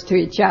words to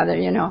each other,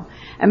 you know.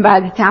 And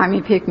by the time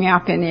he picked me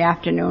up in the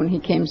afternoon, he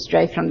came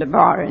straight from the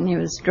bar, and he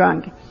was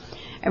drunk.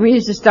 And we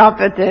used to stop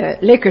at the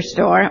liquor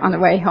store on the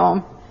way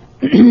home.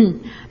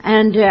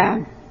 And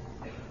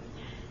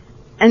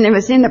it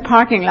was in the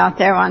parking lot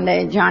there one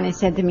day, Johnny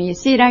said to me, you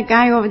see that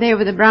guy over there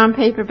with the brown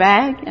paper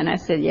bag? And I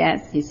said,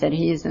 yes. He said,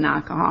 he is an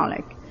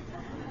alcoholic.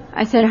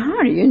 I said,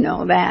 how do you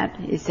know that?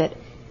 He said,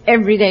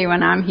 every day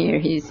when I'm here,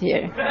 he's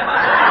here.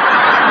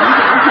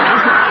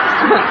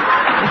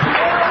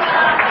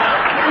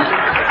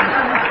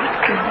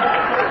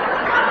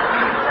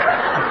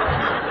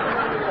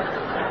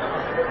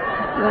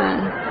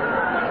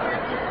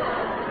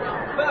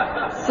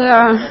 So,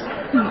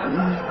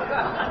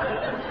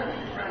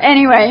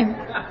 anyway,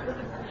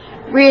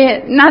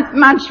 not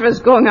much was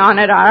going on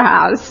at our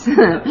house.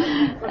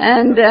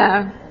 And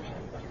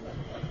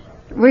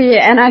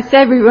I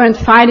said we weren't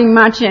fighting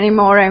much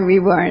anymore, and we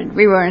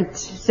weren't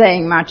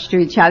saying much to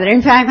each other.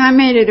 In fact, I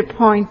made it a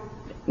point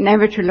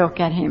never to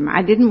look at him.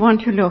 I didn't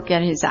want to look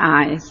at his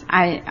eyes.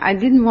 I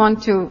didn't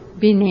want to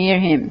be near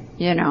him,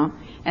 you know.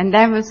 And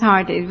that was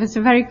hard. It was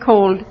a very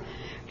cold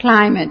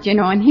climate, you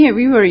know, and here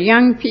we were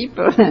young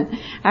people.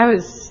 I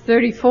was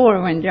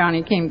 34 when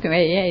Johnny came to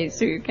AA,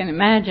 so you can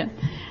imagine.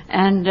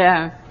 And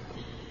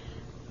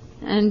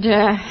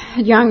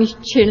young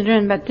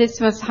children, but this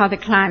was how the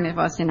climate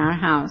was in our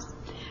house.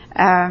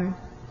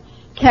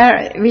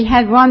 We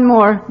had one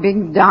more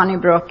big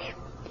Donnybrook.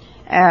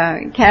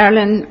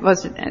 Carolyn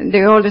was,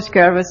 the oldest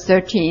girl was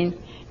 13,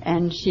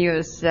 and she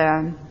was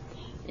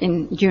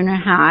in junior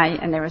high,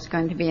 and there was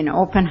going to be an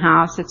open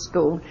house at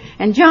school.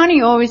 And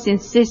Johnny always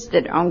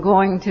insisted on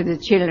going to the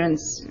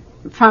children's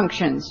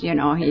functions, you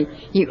know.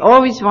 He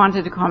always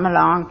wanted to come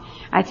along.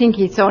 I think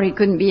he thought he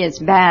couldn't be as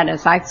bad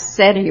as I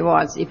said he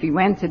was if he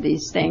went to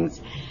these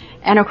things.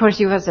 And of course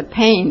he was a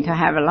pain to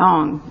have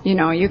along. You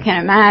know, you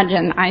can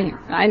imagine,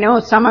 I know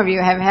some of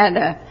you have had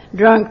a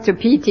drunk to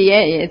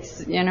PTA.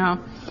 It's, you know,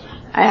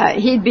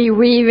 he'd be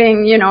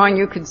weaving, you know, and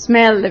you could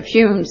smell the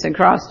fumes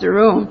across the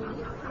room.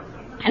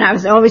 And I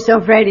was always so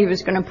afraid he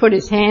was going to put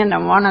his hand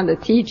on one of the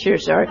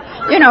teachers, or,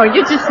 you know,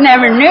 you just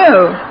never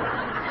knew.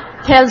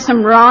 Tell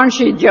some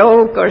raunchy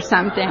joke or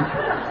something.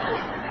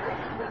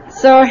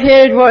 So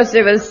here it was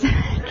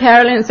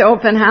Carolyn's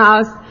open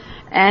house,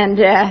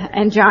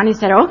 and Johnny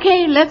said,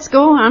 okay, let's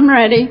go, I'm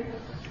ready.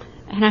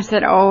 And I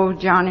said, oh,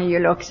 Johnny, you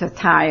look so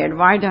tired.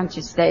 Why don't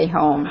you stay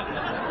home?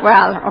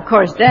 Well, of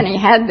course, then he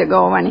had to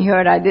go when he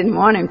heard I didn't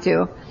want him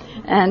to.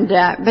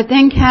 But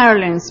then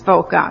Carolyn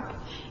spoke up.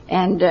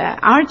 And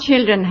our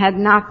children had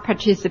not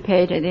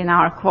participated in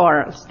our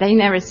quarrels. They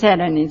never said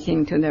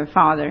anything to their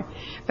father.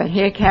 But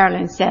here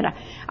Carolyn said,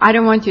 I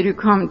don't want you to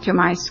come to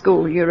my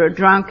school. You're a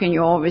drunk and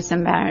you always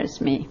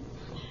embarrass me.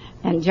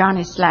 And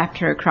Johnny slapped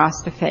her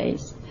across the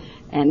face.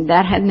 And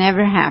that had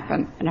never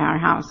happened in our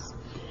house.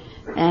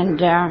 And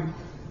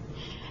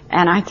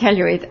I tell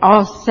you, it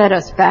all set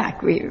us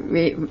back. We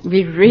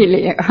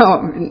really,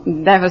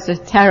 that was a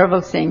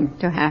terrible thing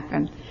to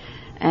happen.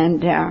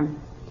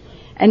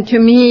 And to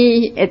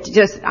me,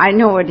 I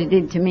know what it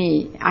did to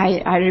me.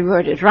 I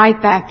reverted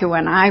right back to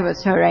when I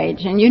was her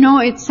age. And you know,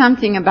 it's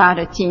something about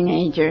a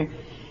teenager.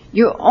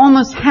 You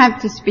almost have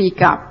to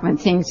speak up when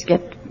things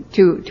get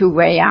too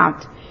way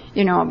out,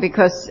 you know,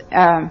 because,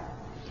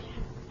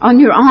 on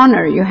your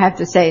honor, you have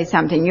to say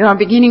something. You are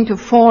beginning to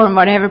form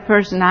whatever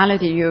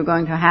personality you're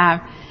going to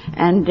have.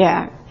 And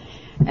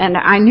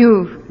I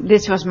knew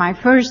this was my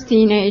first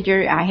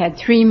teenager. I had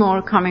 3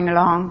 more coming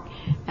along.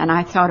 And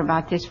I thought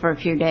about this for a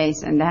few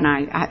days, and then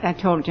I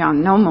told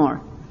John, no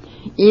more.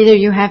 Either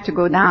you have to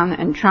go down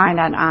and try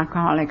that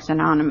Alcoholics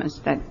Anonymous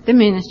that the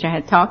minister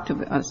had talked to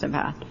us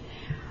about,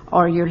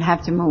 or you'll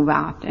have to move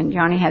out. And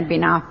Johnny had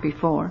been out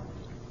before.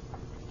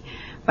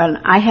 Well,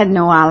 I had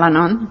no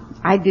Al-Anon.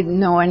 I didn't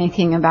know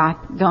anything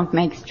about don't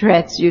make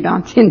threats you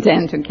don't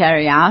intend to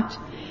carry out.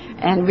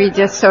 And we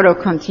just sort of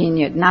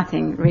continued.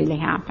 Nothing really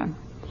happened.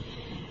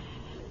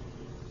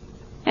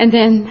 And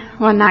then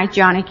one night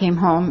Johnny came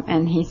home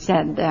and he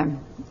said,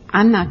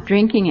 I'm not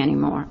drinking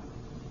anymore.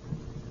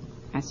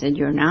 I said,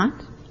 you're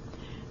not?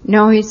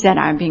 No, he said,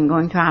 I've been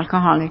going to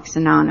Alcoholics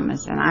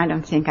Anonymous and I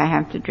don't think I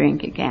have to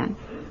drink again.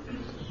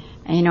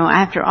 And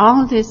after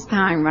all this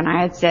time when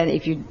I had said,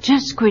 if you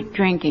just quit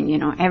drinking,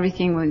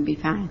 everything will be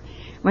fine.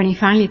 When he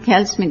finally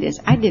tells me this,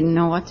 I didn't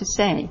know what to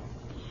say.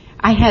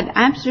 I had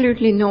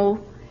absolutely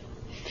no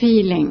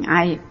feeling.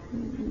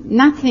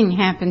 Nothing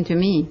happened to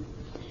me.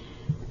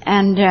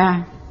 And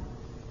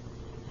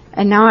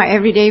now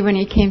every day when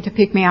he came to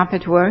pick me up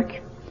at work,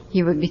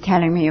 he would be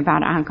telling me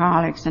about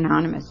Alcoholics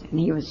Anonymous. And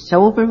he was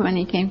sober when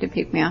he came to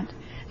pick me up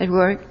at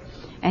work.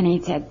 And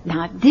he said,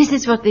 now this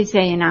is what they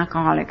say in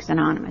Alcoholics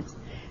Anonymous.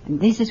 And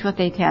this is what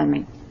they tell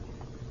me.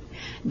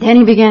 Then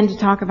he began to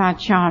talk about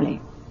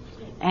Charlie.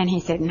 And he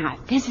said, now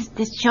this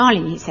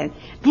Charlie, he said,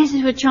 this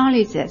is what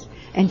Charlie says.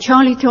 And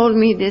Charlie told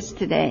me this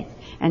today.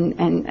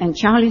 And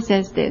Charlie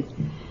says this.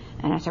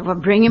 And I said, well,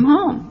 bring him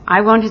home.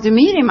 I wanted to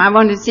meet him. I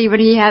wanted to see what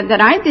he had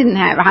that I didn't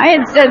have. I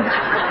had said,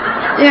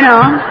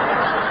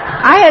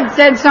 I had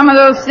said some of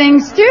those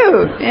things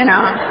too,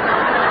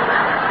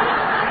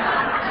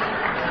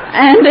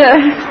 And,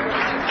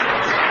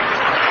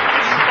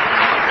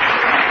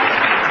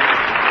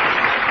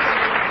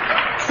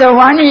 so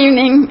one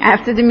evening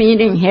after the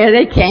meeting, here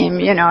they came,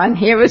 and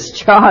here was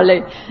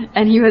Charlie.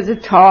 And he was a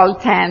tall,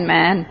 tan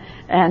man.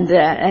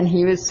 And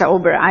he was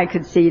sober. I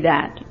could see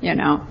that,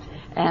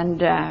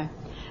 And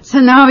so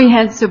now we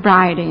had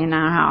sobriety in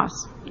our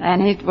house,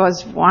 and it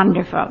was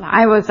wonderful.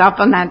 I was up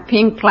on that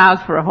pink cloud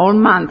for a whole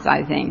month,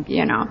 I think,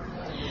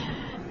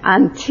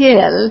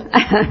 until,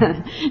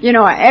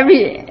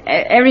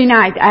 every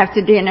night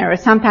after dinner, or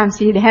sometimes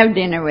he'd have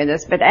dinner with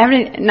us, but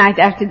every night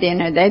after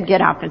dinner they'd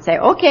get up and say,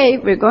 okay,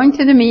 we're going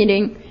to the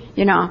meeting,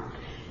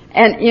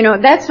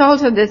 And, that's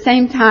also the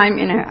same time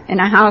in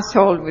a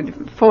household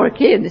with 4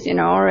 kids,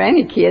 or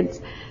any kids,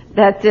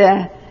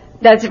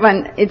 that's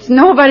when it's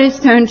nobody's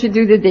turn to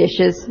do the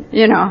dishes,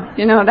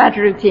 that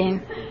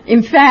routine.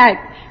 In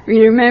fact, we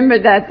remember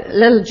that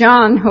little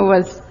John, who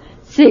was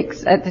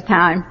 6 at the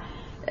time,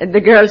 the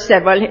girl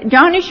said, well,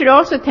 Johnny should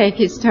also take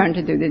his turn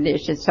to do the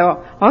dishes.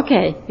 So,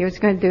 okay, he was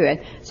going to do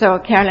it. So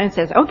Carolyn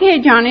says, okay,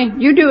 Johnny,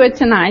 you do it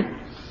tonight.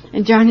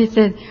 And Johnny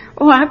said,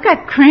 oh, I've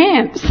got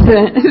cramps.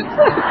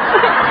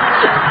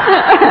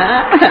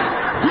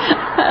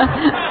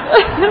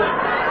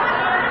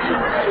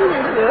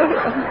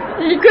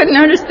 He couldn't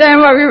understand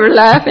why we were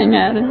laughing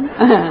at him.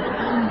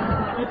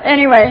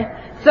 Anyway,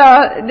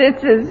 so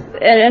this is,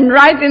 and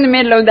right in the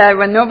middle of that,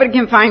 when nobody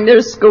can find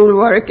their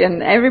schoolwork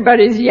and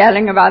everybody's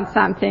yelling about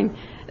something,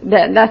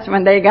 that's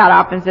when they got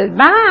up and said,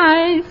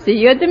 bye, see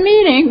you at the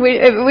meeting.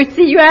 We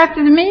see you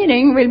after the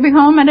meeting. We'll be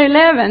home at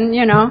 11,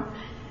 And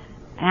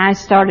I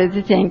started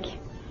to think,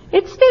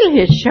 it's still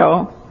his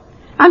show.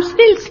 I'm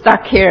still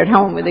stuck here at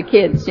home with the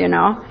kids,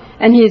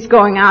 And he's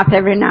going out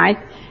every night.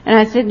 And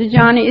I said to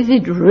Johnny, is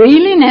it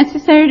really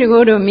necessary to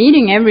go to a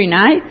meeting every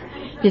night?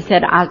 He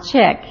said, I'll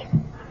check.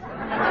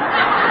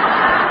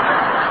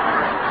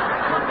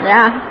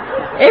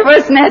 Yeah, it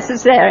was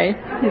necessary,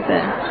 he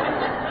said.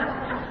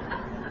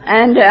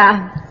 And,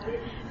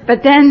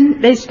 but then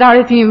they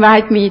started to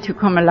invite me to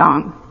come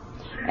along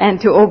and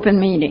to open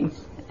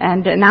meetings.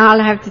 And now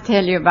I'll have to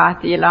tell you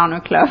about the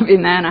Ilano Club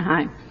in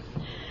Anaheim.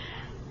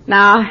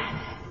 Now,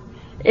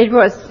 it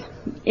was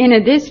in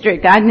a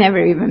district I'd never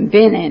even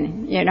been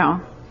in,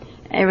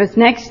 It was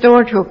next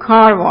door to a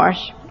car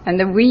wash, and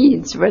the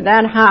weeds were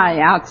that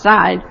high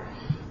outside.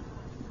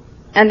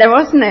 And there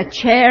wasn't a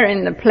chair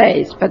in the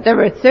place, but there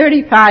were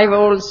 35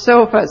 old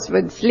sofas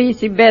with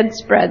sleazy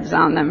bedspreads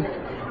on them.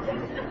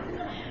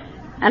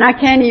 And I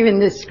can't even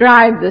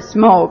describe the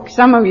smoke.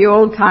 Some of you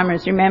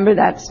old-timers remember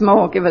that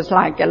smoke. It was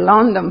like a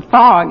London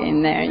fog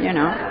in there,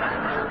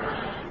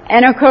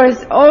 And of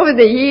course, over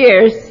the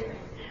years,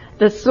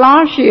 the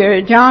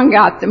sloshier John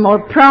got, the more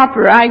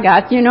proper I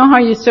got. You know how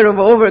you sort of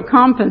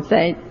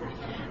overcompensate.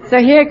 So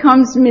here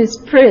comes Miss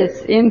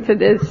Priss into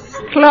this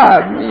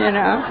club,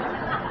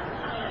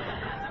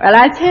 Well,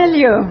 I tell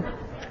you,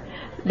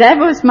 that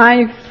was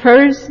my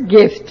first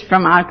gift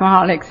from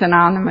Alcoholics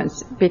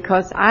Anonymous,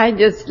 because I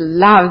just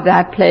loved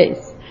that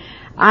place.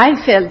 I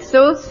felt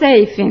so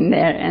safe in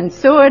there and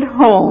so at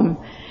home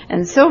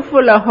and so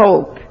full of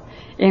hope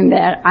in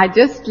there. I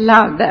just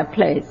loved that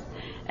place.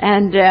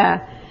 And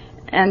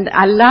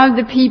I loved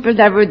the people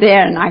that were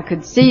there, and I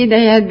could see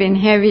they had been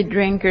heavy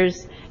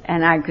drinkers,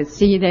 and I could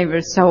see they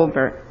were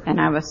sober, and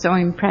I was so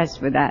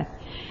impressed with that.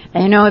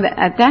 And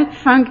at that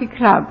funky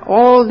club,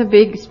 all the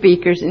big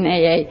speakers in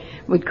AA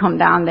would come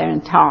down there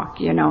and talk,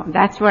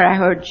 That's where I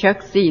heard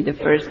Chuck C. the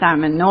first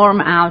time, and Norm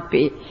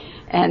Alpy,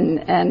 and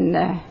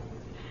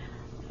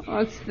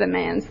what's the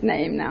man's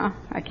name now?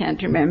 I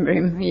can't remember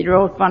him. He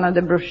wrote one of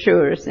the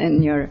brochures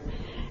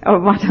or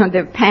one of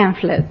the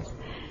pamphlets.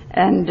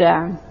 And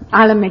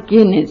Alan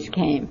McGinnis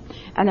came.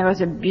 And there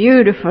was a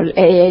beautiful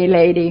AA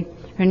lady.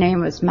 Her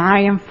name was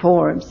Marian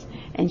Forbes.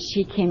 And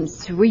she came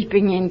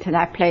sweeping into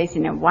that place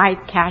in a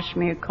white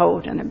cashmere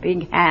coat and a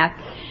big hat.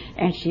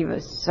 And she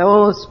was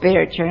so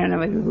spiritual, and I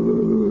was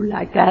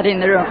like that in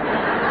the room.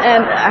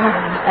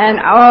 And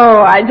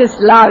I just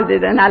loved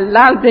it. And I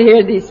loved to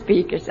hear these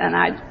speakers. And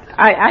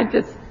I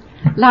just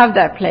loved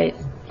that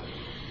place.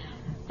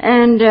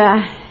 And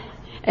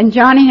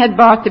Johnny had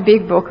bought the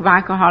big book of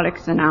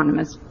Alcoholics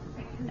Anonymous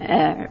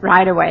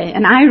right away,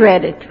 and I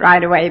read it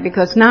right away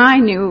because now I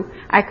knew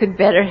I could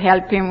better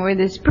help him with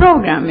his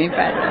program if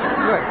I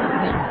worked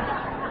with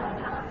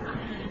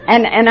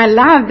him. And I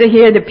love to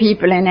hear the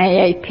people in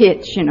AA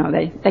pitch.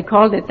 They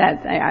called it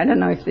that. I don't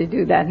know if they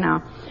do that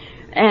now.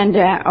 And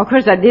of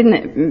course I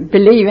didn't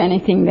believe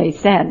anything they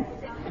said.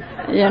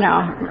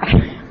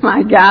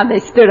 My God, they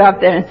stood up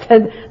there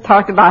and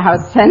talked about how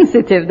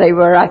sensitive they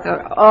were. I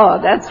thought, oh,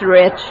 that's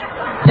rich,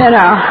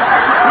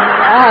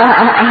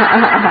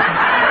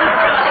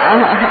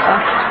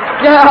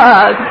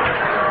 God.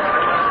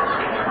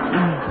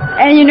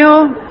 And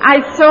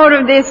I thought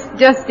of this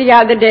just the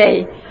other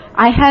day.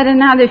 I had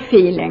another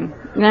feeling,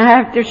 and I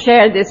have to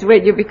share this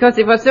with you because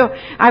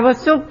I was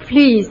so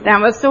pleased, I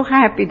was so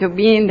happy to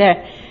be in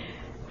there.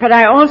 But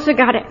I also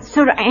got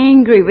sort of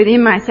angry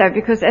within myself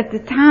because at the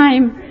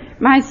time,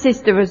 my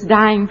sister was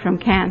dying from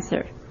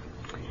cancer.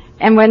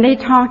 And when they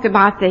talked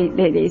about,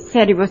 they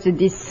said it was a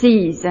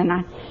disease, and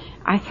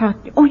I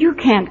thought, oh, you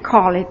can't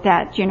call it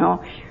that,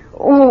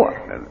 Oh,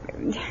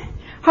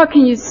 how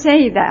can you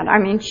say that? I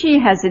mean, she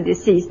has a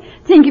disease.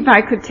 Think if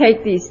I could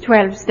take these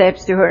 12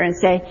 steps to her and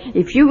say,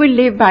 if you will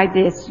live by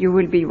this, you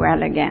will be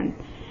well again.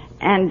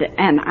 And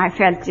I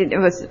felt it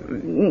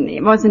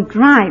wasn't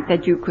right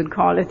that you could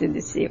call it a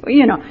disease.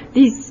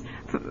 These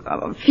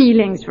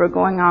feelings were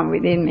going on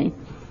within me.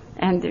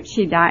 And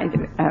she died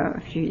a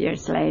few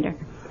years later.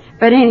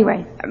 But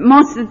anyway,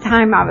 most of the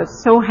time I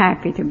was so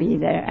happy to be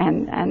there,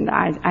 and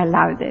I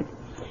loved it.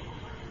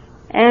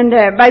 And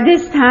by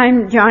this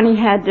time, Johnny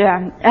had,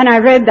 and I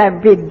read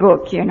that big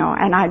book, and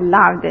I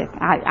loved it.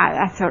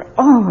 I thought,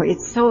 oh,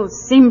 it's so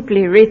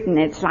simply written.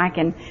 It's like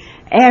an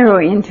arrow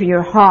into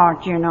your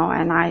heart, and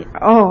I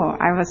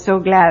was so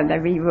glad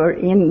that we were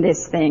in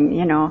this thing,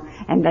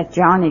 and that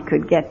Johnny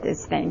could get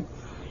this thing.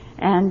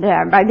 And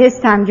by this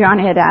time,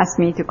 Johnny had asked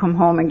me to come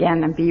home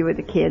again and be with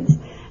the kids,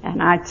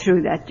 and I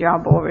threw that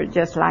job over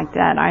just like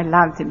that. I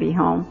love to be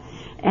home.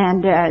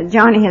 And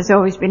Johnny has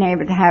always been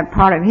able to have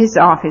part of his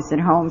office at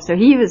home, so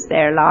he was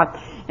there a lot.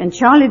 And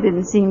Charlie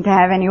didn't seem to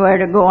have anywhere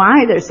to go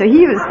either, so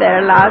he was there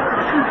a lot.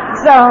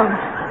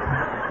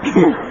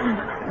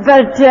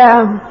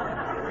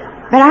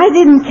 But I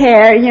didn't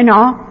care,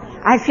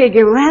 I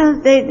figured,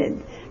 well,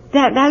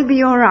 that'll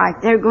be all right.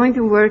 They're going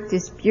to work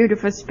this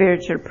beautiful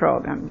spiritual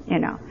program,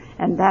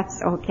 and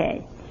that's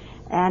okay.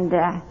 And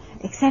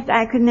except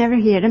I could never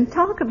hear them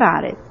talk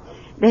about it.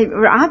 They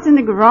were out in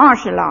the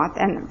garage a lot,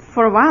 and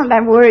for a while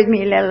that worried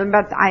me a little,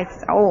 but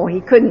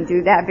he couldn't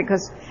do that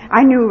because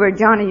I knew where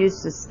Johnny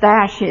used to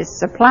stash his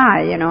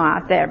supply,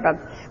 out there,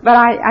 but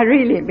I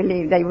really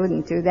believed they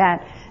wouldn't do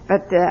that.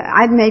 But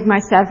I'd make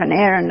myself an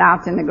errand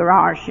out in the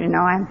garage, and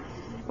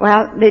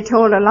well, they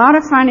told a lot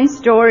of funny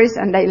stories,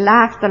 and they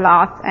laughed a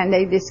lot, and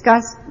they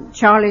discussed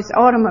Charlie's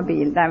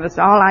automobile. That was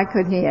all I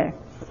could hear.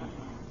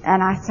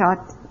 And I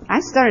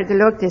started to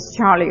look at this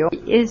Charlie.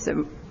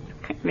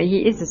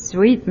 He is a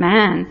sweet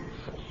man,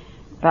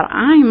 but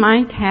I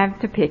might have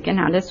to pick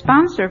another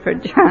sponsor for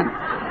John.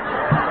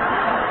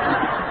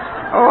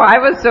 I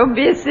was so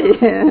busy.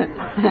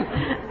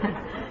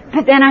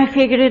 But then I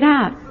figured it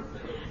out.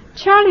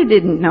 Charlie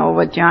didn't know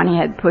what Johnny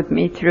had put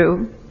me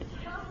through.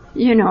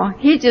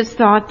 He just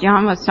thought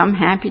John was some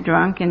happy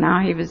drunk, and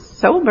now he was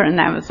sober, and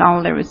that was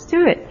all there was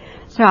to it.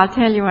 So I'll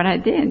tell you what I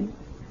did.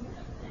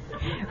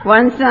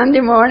 One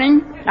Sunday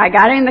morning, I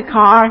got in the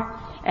car,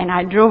 and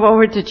I drove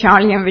over to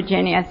Charlie and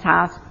Virginia's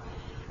house,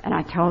 and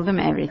I told them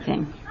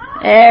everything.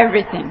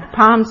 Everything.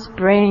 Palm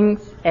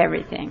Springs,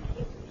 everything.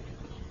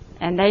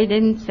 And they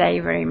didn't say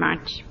very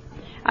much.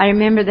 I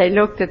remember they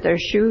looked at their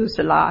shoes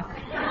a lot.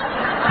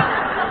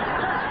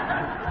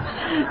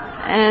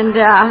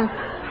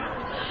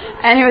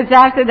 And it was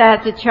after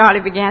that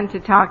Charlie began to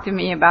talk to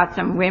me about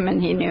some women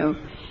he knew.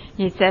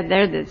 He said,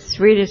 they're the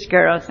sweetest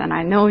girls, and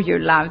I know you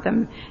love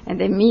them. And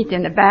they meet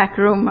in the back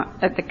room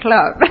at the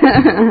club.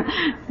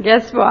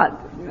 Guess what?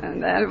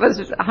 That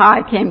was how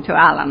I came to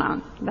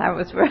Al-Anon. That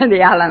was where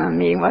the Al-Anon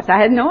meeting was. I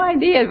had no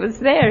idea it was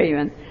there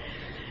even.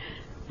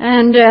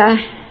 And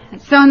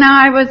so now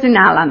I was in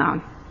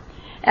Al-Anon.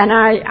 And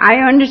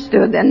I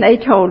understood, and they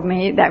told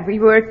me that we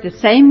worked the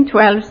same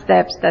 12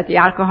 steps that the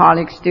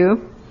alcoholics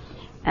do.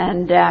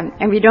 And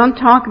we don't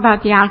talk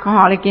about the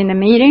alcoholic in the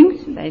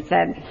meetings. They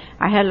said,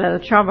 I had a little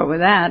trouble with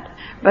that.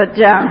 But,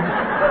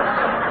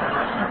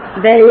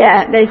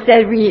 they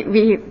said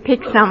we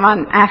pick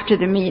someone after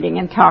the meeting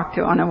and talk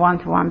to on a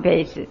one-to-one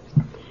basis.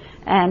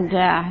 And,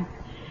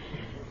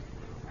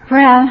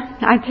 Well,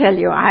 I tell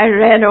you, I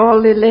read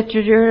all the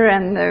literature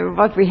and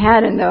what we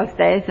had in those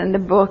days and the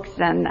books,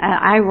 and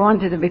I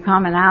wanted to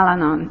become an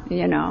Al-Anon,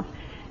 you know.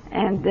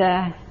 And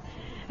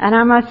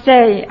I must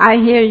say, I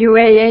hear you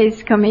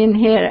AAs come in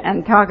here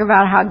and talk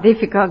about how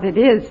difficult it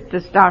is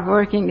to start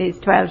working these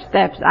 12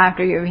 steps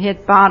after you've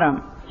hit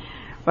bottom.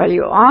 Well,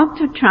 you ought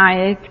to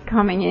try it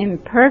coming in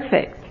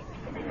perfect.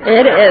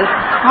 It is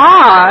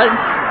hard.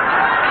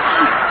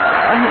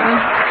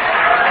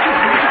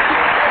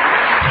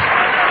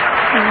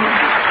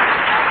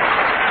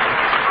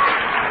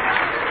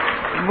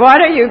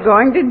 What are you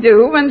going to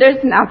do when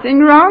there's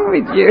nothing wrong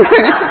with you?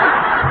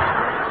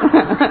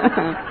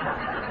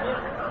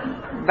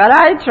 But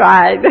I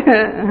tried.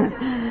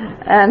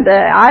 And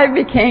I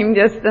became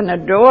just an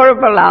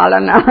adorable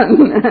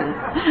Al-Anon.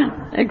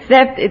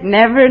 Except it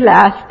never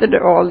lasted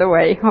all the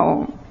way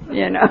home.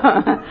 You know,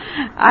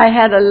 I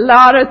had a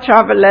lot of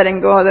trouble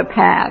letting go of the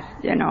past.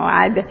 You know,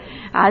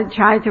 I'd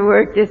try to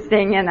work this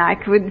thing and I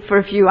could for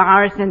a few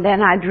hours and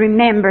then I'd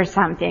remember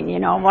something, you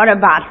know, what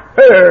about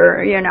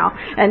her, you know,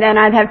 and then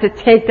I'd have to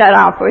take that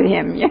off with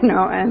him, you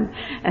know, and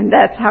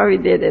that's how we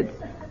did it.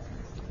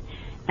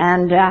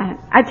 And,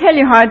 I tell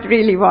you how it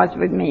really was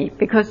with me,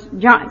 because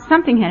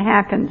something had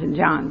happened to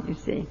John, you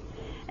see.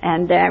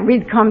 And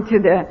we'd come to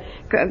the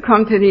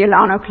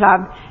Ilano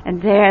Club,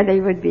 and there they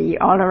would be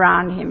all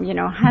around him, you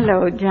know.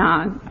 Hello,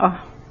 John. Oh,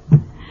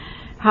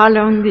 how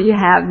long do you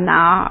have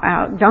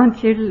now?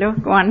 Don't you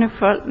look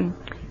wonderful? And,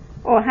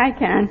 oh, hi,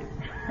 Karen.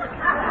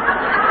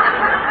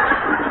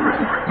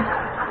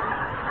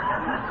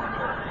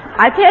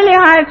 I tell you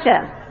how I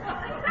felt.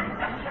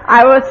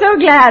 I was so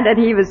glad that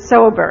he was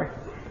sober,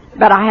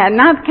 but I had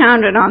not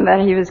counted on that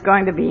he was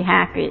going to be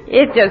happy.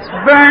 It just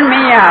burned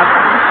me up,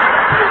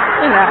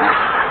 you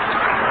know.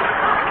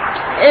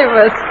 It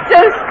was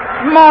just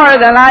more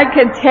than I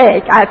could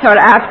take. I thought,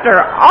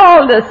 after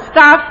all the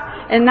stuff,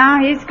 and now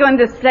he's going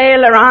to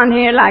sail around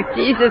here like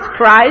Jesus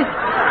Christ,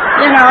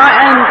 you know,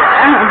 and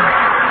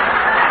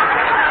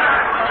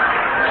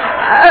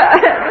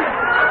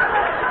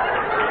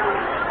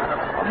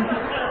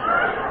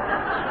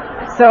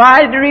so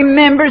I'd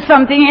remember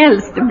something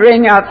else to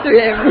bring up to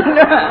him, you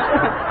know.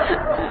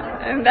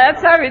 And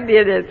that's how we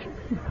did it.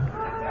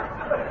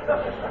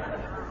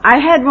 I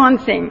had one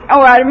thing.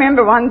 Oh, I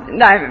remember one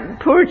time,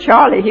 poor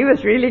Charlie, he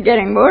was really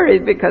getting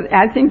worried because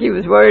I think he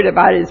was worried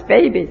about his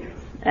baby.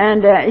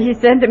 And he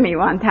said to me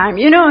one time,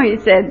 you know, he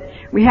said,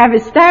 we have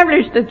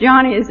established that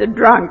Johnny is a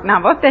drunk.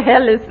 Now, what the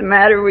hell is the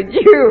matter with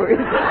you?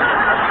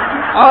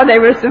 Oh, they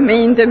were so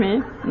mean to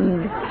me.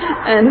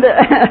 And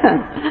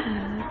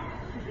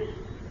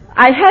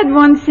I had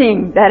one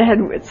thing that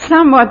had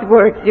somewhat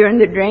worked during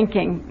the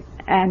drinking,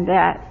 and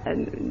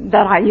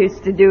that I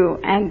used to do,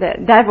 and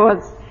that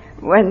was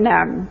when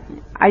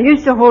I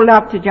used to hold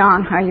up to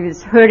John how he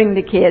was hurting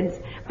the kids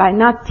by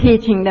not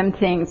teaching them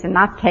things and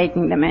not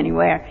taking them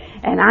anywhere.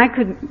 And I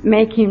could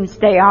make him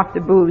stay off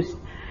the booze,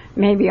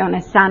 maybe on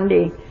a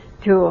Sunday,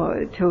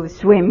 to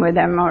swim with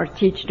them or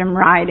teach them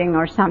riding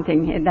or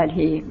something that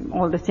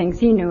all the things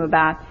he knew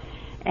about.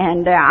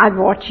 And I'd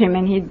watch him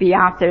and he'd be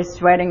out there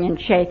sweating and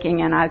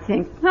shaking, and I'd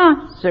think,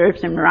 oh,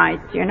 serves him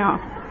right, you know.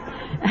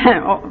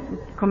 Oh,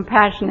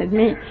 compassionate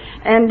me.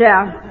 And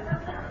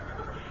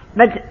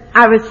but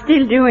I was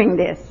still doing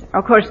this.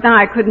 Of course, now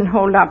I couldn't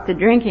hold up the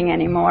drinking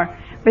anymore.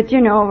 But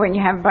you know, when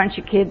you have a bunch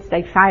of kids,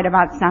 they fight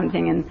about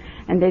something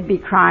and they'd be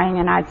crying,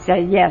 and I'd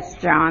say, yes,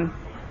 John,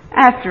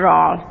 after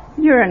all,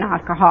 you're an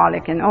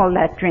alcoholic and all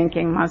that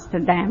drinking must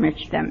have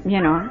damaged them,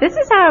 you know. This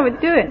is how I would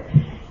do it.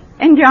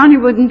 And Johnny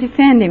wouldn't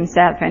defend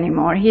himself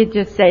anymore. He'd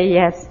just say,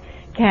 yes,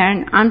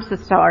 Karen, I'm so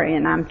sorry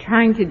and I'm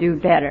trying to do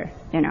better,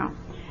 you know.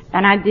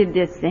 And I did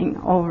this thing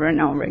over and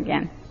over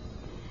again.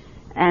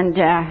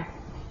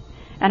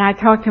 And I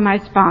talked to my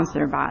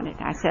sponsor about it.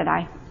 I said,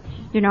 I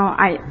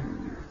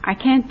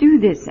can't do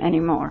this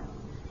anymore,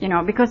 you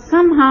know, because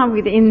somehow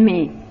within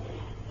me,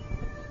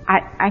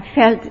 I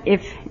felt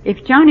if we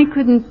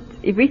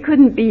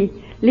couldn't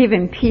live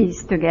in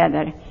peace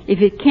together,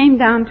 if it came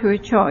down to a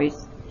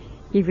choice,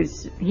 he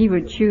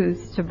would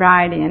choose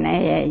sobriety and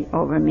AA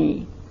over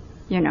me,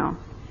 you know.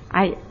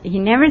 He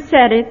never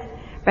said it,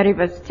 but it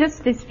was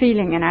just this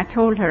feeling, and I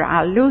told her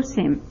I'll lose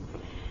him.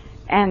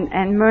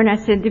 And Myrna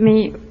said to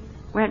me,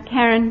 well,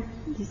 Karen,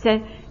 she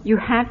said, you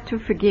have to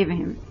forgive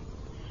him.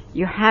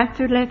 You have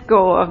to let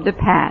go of the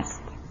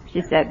past.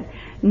 She said,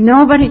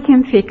 nobody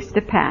can fix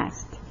the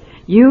past.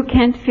 You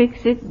can't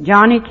fix it.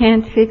 Johnny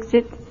can't fix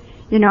it.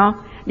 You know,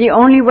 the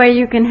only way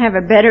you can have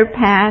a better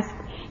past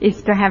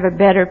is to have a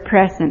better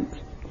present.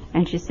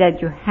 And she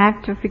said, you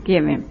have to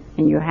forgive him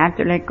and you have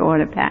to let go of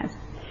the past.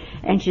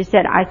 And she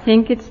said, I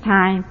think it's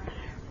time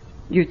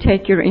you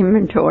take your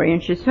inventory.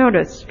 And she sort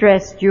of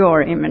stressed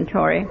your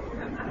inventory.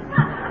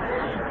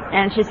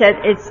 And she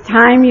said, it's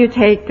time you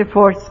take the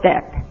 4th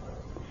step.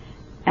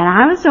 And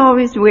I was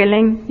always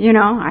willing, you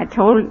know, I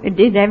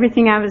did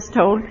everything I was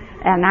told.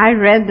 And I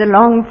read the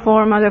long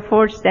form of the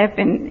 4th step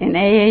in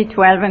AA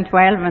 12 and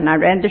 12, and I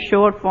read the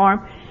short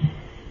form.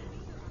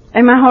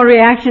 And my whole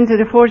reaction to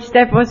the 4th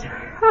step was,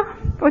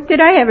 what did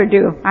I ever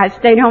do? I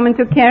stayed home and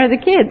took care of the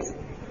kids.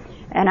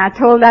 And I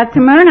told that to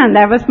Myrna, and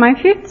that was my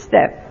 5th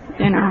step,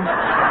 you know.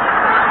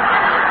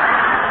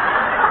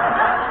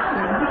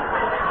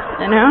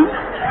 You know?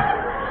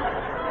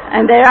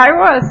 And there I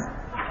was.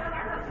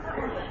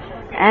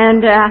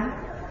 And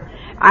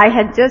I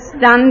had just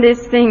done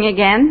this thing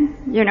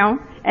again, you know.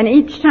 And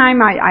each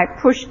time I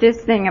pushed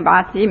this thing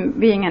about him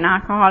being an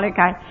alcoholic,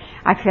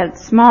 I felt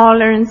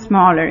smaller and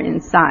smaller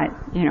inside,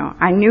 you know.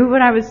 I knew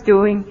what I was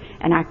doing,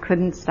 and I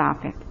couldn't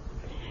stop it.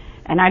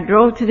 And I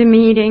drove to the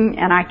meeting,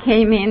 and I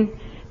came in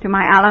to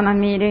my Al-Anon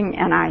meeting,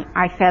 and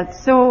I felt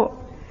so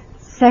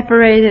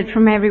separated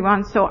from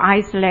everyone, so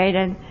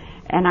isolated,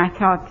 and I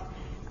thought,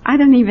 I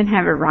don't even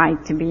have a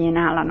right to be in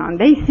Al-Anon.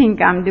 They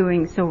think I'm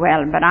doing so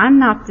well, but I'm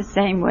not the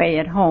same way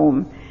at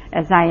home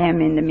as I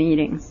am in the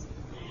meetings.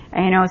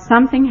 And you know,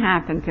 something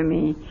happened to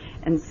me,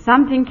 and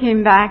something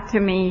came back to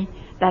me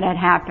that had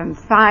happened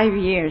 5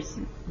 years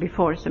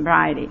before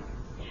sobriety.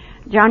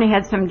 Johnny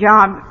had some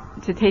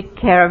job to take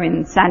care of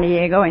in San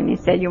Diego, and he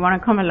said, you want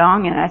to come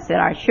along? And I said,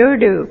 I sure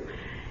do.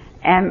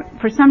 And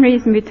for some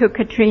reason we took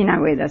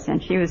Katrina with us,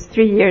 and she was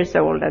 3 years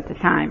old at the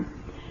time.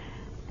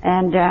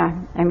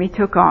 And we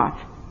took off.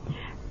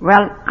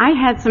 Well, I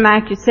had some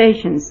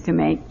accusations to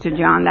make to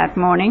John that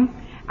morning.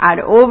 I'd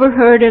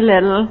overheard a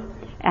little,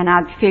 and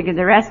I'd figured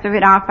the rest of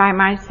it out by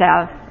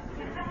myself,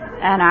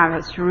 and I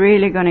was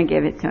really going to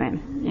give it to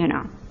him, you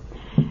know.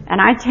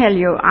 And I tell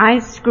you, I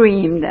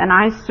screamed, and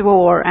I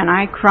swore, and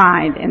I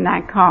cried in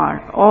that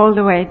car all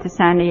the way to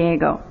San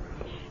Diego.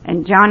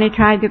 And Johnny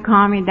tried to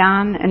calm me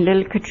down, and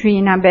little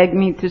Katrina begged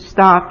me to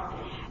stop,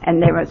 and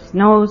there was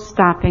no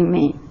stopping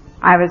me.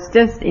 I was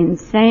just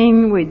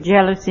insane with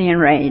jealousy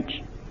and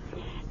rage.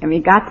 And we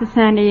got to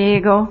San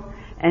Diego,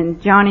 and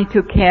Johnny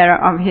took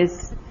care of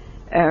his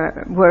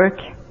work,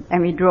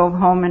 and we drove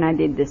home, and I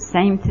did the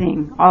same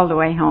thing all the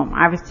way home.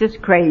 I was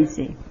just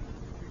crazy.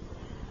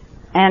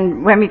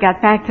 And when we got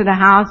back to the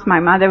house, my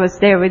mother was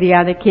there with the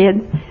other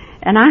kids,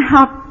 and I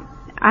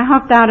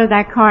hopped out of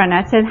that car, and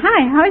I said,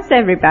 hi, how is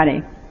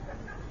everybody?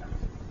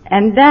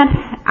 And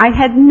that, I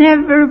had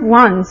never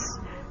once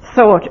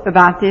thought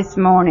about this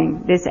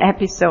morning, this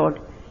episode,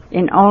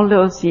 in all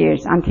those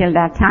years until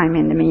that time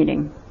in the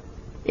meeting.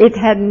 It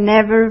had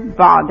never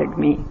bothered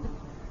me.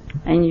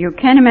 And you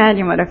can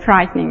imagine what a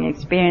frightening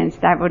experience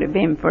that would have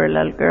been for a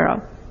little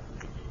girl.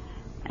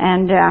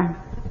 And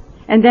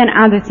then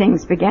other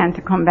things began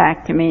to come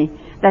back to me.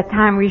 That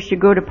time we should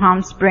go to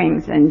Palm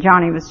Springs, and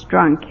Johnny was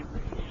drunk.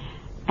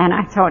 And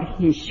I thought,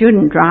 he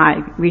shouldn't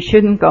drive. We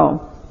shouldn't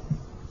go.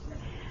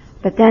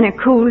 But then a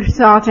cool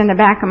thought in the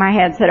back of my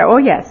head said, oh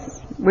yes,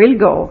 we'll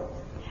go.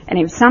 And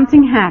if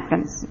something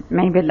happens,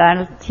 maybe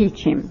that'll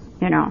teach him,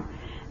 you know.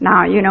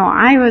 Now, you know,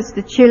 I was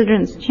the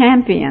children's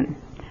champion.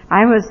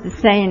 I was the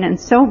sane and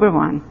sober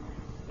one.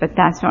 But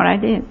that's what I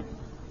did.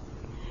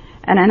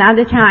 And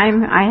another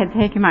time, I had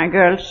taken my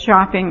girls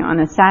shopping on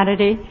a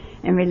Saturday,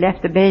 and we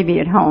left the baby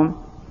at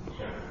home.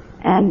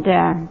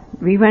 And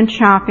we went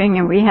shopping,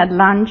 and we had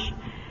lunch.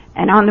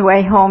 And on the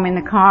way home in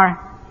the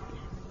car,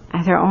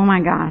 I thought, oh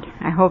my God,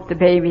 I hope the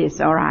baby is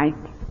all right.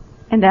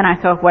 And then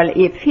I thought, well,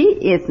 if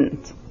he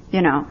isn't,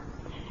 you know.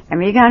 And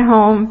we got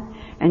home,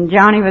 and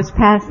Johnny was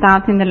passed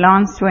out in the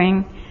lawn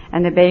swing,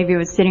 and the baby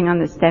was sitting on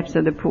the steps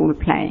of the pool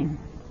playing.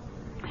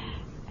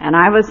 And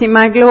I was in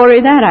my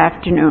glory that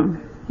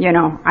afternoon. You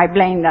know, I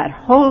blamed that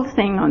whole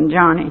thing on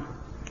Johnny.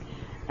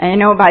 And you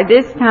know, by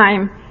this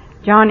time,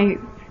 Johnny,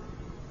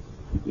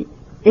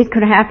 it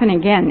could happen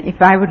again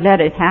if I would let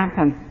it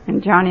happen.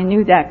 And Johnny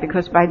knew that,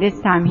 because by this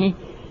time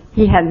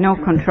he had no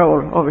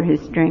control over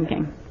his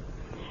drinking.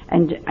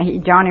 And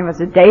Johnny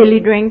was a daily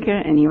drinker,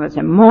 and he was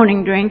a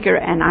morning drinker,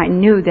 and I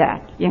knew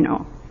that, you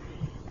know.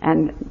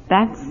 And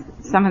that's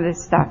some of the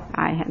stuff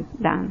I had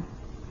done.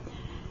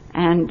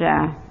 And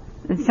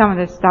some of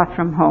the stuff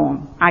from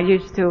home.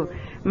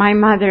 My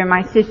mother and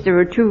my sister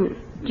were two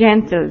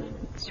gentle,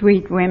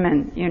 sweet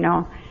women, you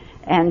know,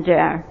 and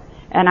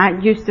I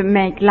used to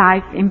make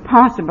life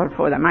impossible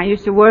for them. I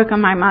used to work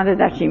on my mother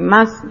that she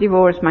must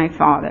divorce my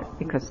father,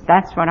 because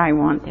that's what I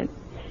wanted,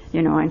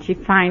 you know, and she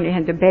finally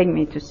had to beg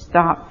me to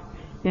stop,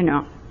 you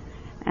know,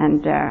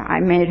 and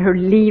I made her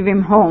leave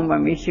him home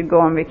when we should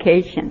go on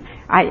vacation.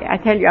 I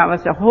tell you, I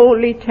was a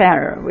holy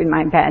terror with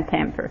my bad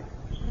temper.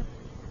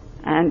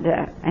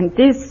 And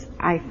this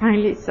I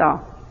finally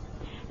saw.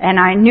 And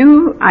I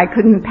knew I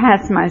couldn't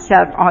pass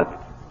myself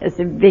off as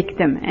a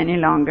victim any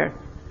longer.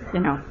 You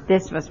know,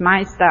 this was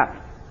my stuff.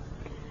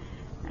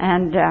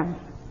 And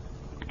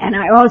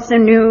I also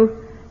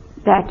knew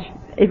that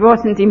it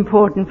wasn't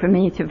important for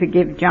me to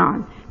forgive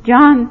John.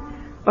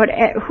 But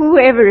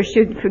whoever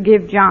should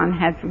forgive John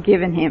had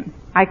forgiven him.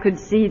 I could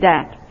see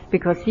that,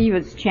 because he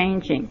was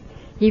changing.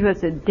 He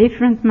was a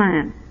different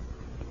man.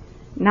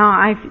 Now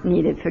I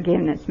needed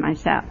forgiveness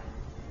myself.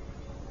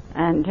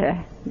 And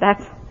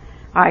that's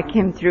how I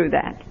came through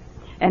that.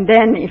 And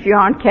then if you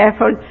aren't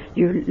careful,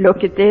 you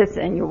look at this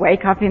and you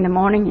wake up in the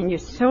morning and you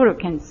sort of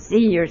can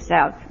see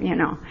yourself, you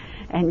know.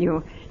 and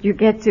you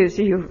get to,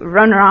 so you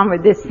run around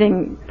with this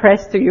thing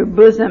pressed to your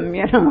bosom,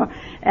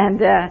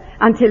 and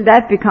until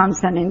that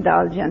becomes an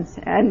indulgence.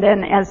 And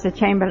then Elsa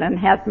Chamberlain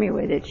helped me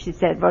with it. She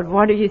said, well,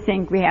 what do you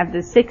think we have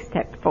the sixth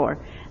step for?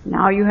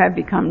 Now you have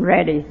become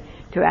ready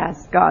to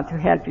ask God to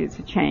help you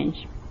to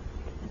change.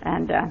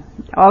 And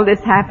all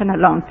this happened a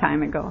long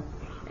time ago.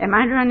 Am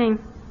I running?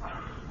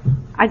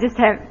 I just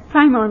have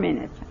 5 more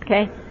minutes,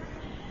 okay?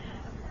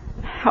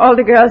 All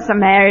the girls are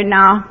married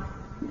now,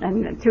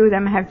 and 2 of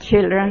them have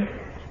children.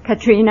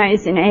 Katrina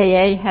is in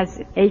AA, has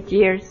 8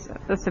 years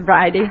of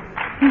sobriety.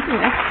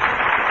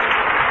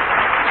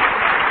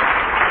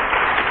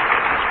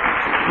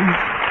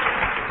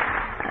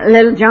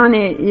 Little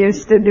Johnny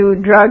used to do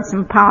drugs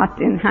and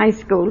pot in high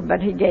school,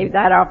 but he gave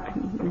that up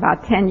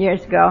about 10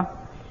 years ago.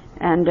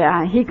 And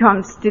he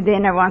comes to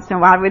dinner once in a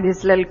while with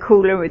his little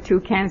cooler with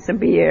 2 cans of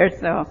beer,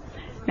 so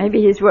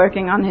maybe he's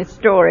working on his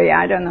story,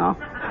 I don't know.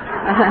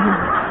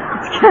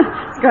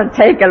 It's going to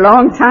take a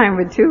long time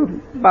with 2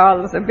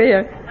 bottles of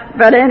beer.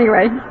 But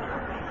anyway,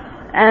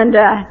 and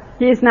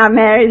he's not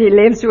married, he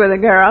lives with a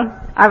girl.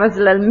 I was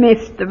a little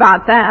miffed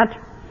about that.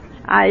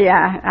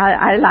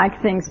 I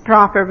like things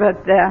proper,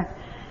 but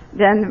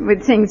then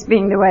with things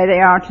being the way they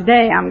are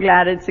today, I'm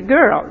glad it's a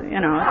girl,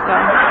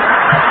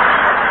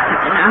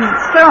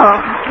 so,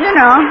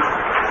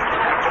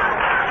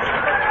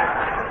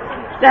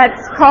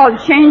 that's called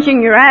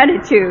changing your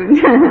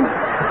attitude.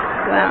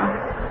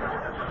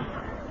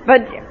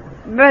 But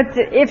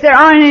if there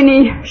aren't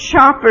any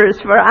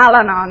shoppers for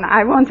Al-Anon,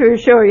 I want to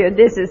assure you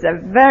this is a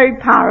very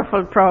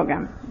powerful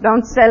program.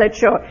 Don't sell it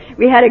short.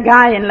 We had a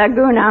guy in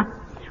Laguna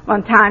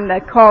one time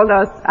that called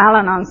us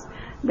Al-Anons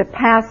the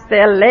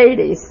pastel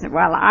ladies.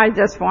 Well, I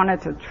just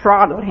wanted to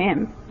throttle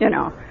him,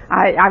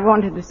 I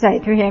wanted to say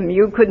to him,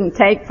 you couldn't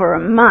take for a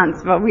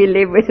month, but we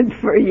live with it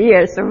for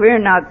years, so we're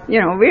not,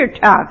 we're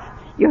tough.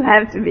 You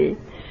have to be.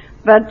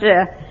 But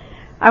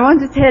I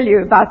want to tell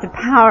you about the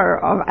power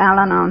of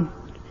Al-Anon.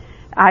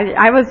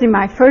 I was in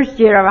my first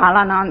year of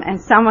Al-Anon,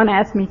 and someone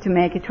asked me to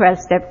make a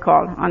 12-step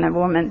call on a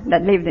woman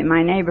that lived in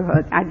my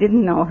neighborhood. I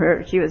didn't know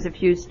her. She was a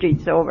few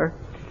streets over.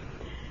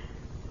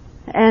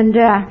 And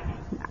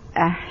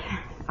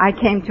I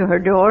came to her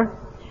door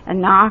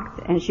and knocked,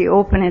 and she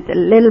opened it a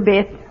little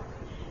bit,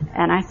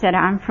 and I said,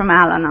 I'm from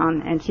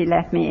Al-Anon, and she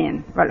let me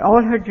in. Well,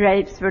 all her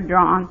drapes were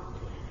drawn.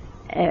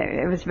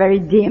 It was very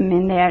dim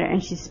in there,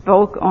 and she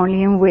spoke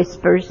only in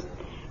whispers.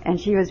 And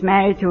she was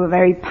married to a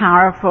very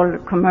powerful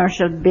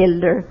commercial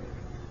builder,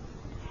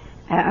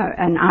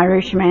 an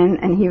Irishman,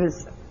 and he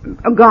was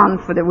gone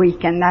for the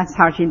weekend. That's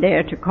how she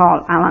dared to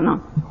call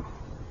Al-Anon.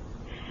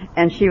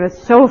 And she was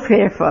so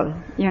fearful,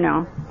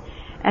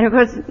 And of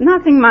course,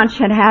 nothing much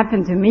had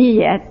happened to me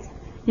yet,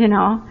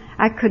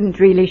 I couldn't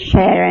really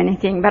share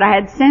anything, but I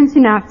had sense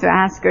enough to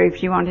ask her if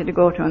she wanted to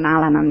go to an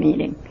Al-Anon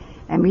meeting.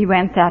 And we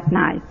went that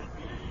night.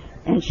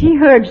 And she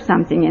heard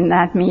something in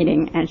that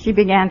meeting, and she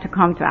began to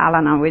come to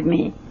Al-Anon with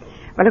me.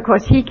 Well, of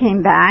course, he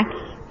came back,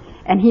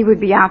 and he would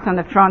be out on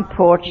the front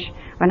porch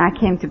when I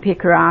came to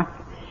pick her up,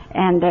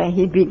 and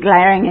he'd be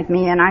glaring at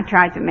me, and I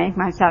tried to make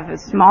myself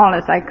as small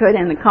as I could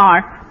in the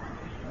car.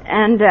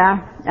 And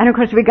of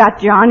course, we got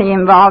Johnny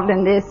involved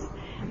in this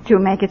to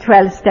make a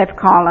 12-step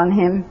call on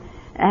him,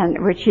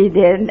 and which he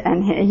did,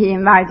 and he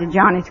invited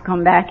Johnny to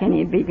come back, and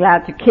he'd be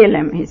glad to kill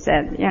him, he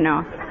said,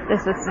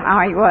 This is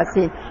how he was.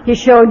 He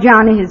showed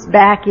Johnny his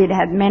back. He'd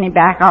had many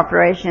back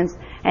operations,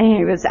 and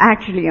he was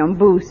actually on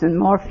booze and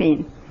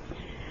morphine.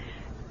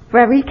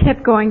 Well, we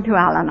kept going to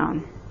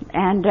Al-Anon,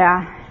 and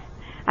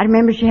I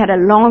remember she had a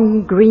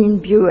long green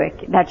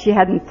Buick that she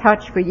hadn't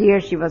touched for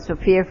years. She was so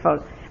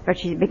fearful, but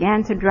she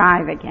began to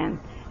drive again,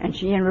 and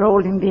she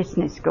enrolled in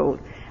business school.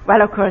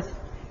 Well, of course,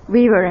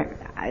 we were,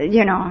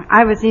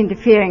 I was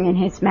interfering in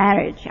his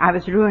marriage. I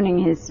was ruining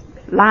his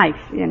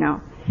life,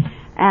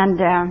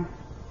 and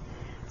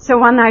so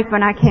one night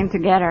when I came to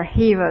get her,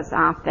 he was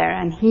out there,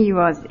 and he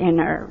was in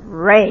a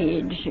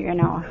rage,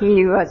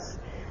 He was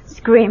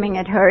screaming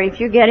at her, if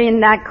you get in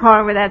that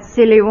car with that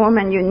silly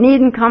woman, you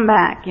needn't come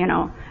back,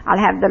 I'll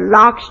have the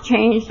locks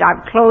changed,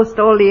 I've closed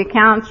all the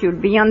accounts,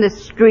 you'll be on the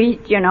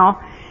street, and on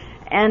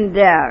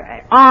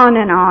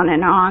and on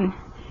and on.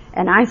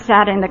 And I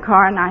sat in the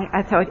car, and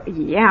I thought,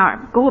 yeah,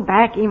 go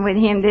back in with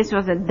him. This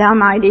was a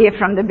dumb idea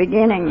from the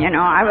beginning,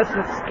 I was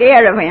so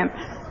scared of him.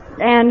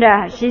 And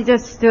she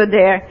just stood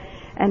there.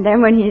 And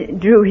then when he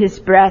drew his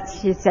breath,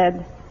 she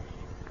said,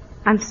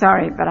 I'm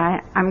sorry, but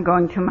I'm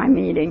going to my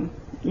meeting,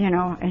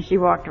 and she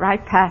walked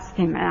right past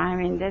him,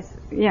 and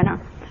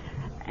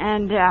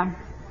And,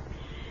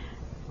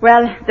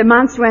 well, the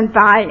months went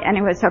by, and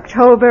it was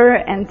October,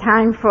 and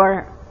time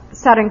for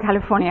Southern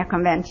California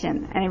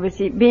Convention, and it was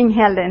being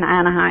held in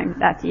Anaheim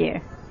that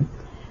year.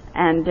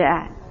 And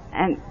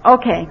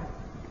okay,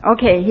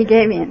 he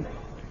gave in.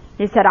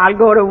 He said, I'll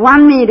go to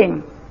one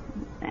meeting,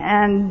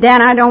 and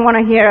then I don't want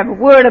to hear a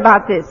word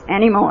about this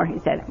anymore. He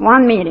said,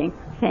 one meeting.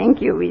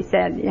 Thank you, we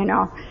said,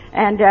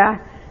 And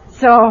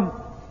so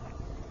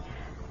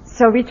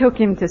we took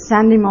him to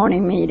Sunday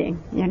morning meeting,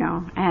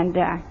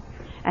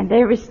 and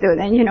there we stood.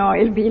 And,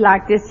 it'll be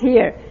like this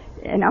here.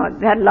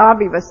 that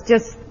lobby was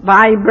just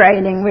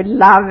vibrating with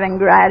love and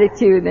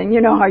gratitude, and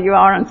you know how you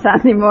are on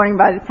Sunday morning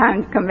by the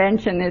time the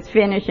convention is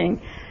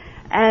finishing.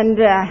 And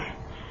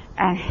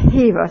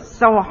he was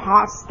so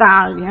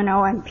hostile,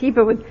 and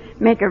people would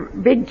make a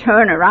big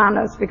turn around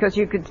us because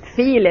you could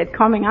feel it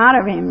coming out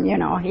of him,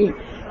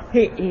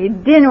 He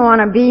didn't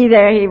want to be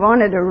there, he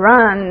wanted to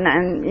run,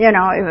 and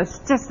it was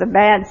just a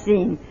bad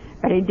scene.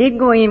 But he did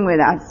go in with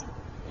us.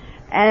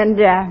 And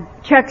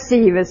Chuck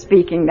C. was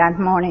speaking that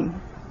morning.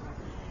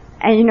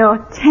 And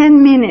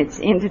 10 minutes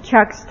into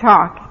Chuck's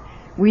talk,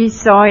 we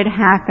saw it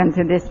happen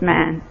to this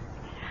man.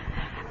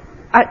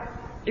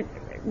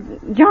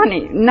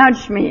 Johnny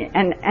nudged me,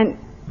 and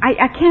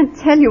I can't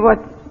tell you what,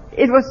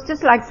 it was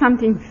just like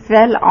something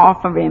fell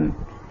off of him.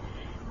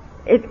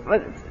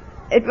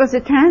 It was a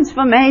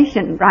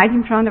transformation right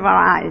in front of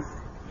our eyes.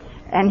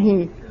 And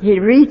he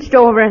reached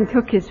over and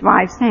took his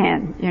wife's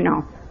hand,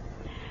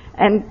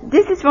 And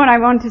this is what I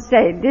want to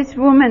say. This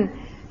woman,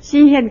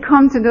 she had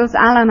come to those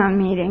Al-Anon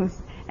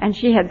meetings, and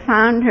she had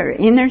found her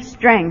inner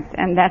strength,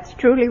 and that's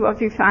truly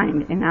what you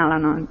find in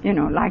Al-Anon,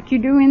 like you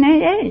do in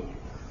AA.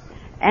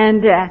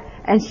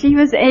 And she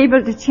was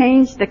able to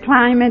change the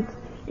climate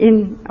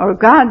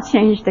God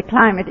changed the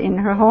climate in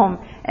her home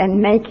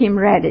and make him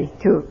ready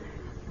to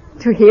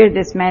hear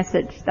this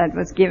message that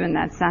was given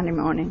that Sunday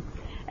morning.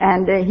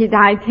 And he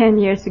died 10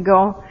 years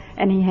ago,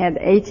 and he had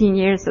 18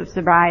 years of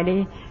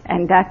sobriety,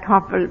 and that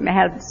couple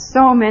helped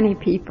so many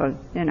people,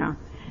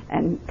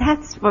 And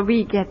that's what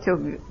we get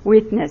to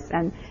witness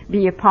and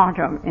be a part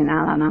of in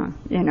Al-Anon,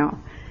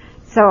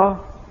 So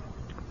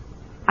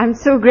I'm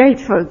so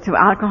grateful to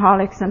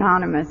Alcoholics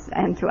Anonymous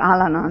and to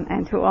Al-Anon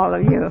and to all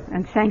of you,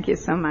 and thank you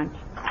so much.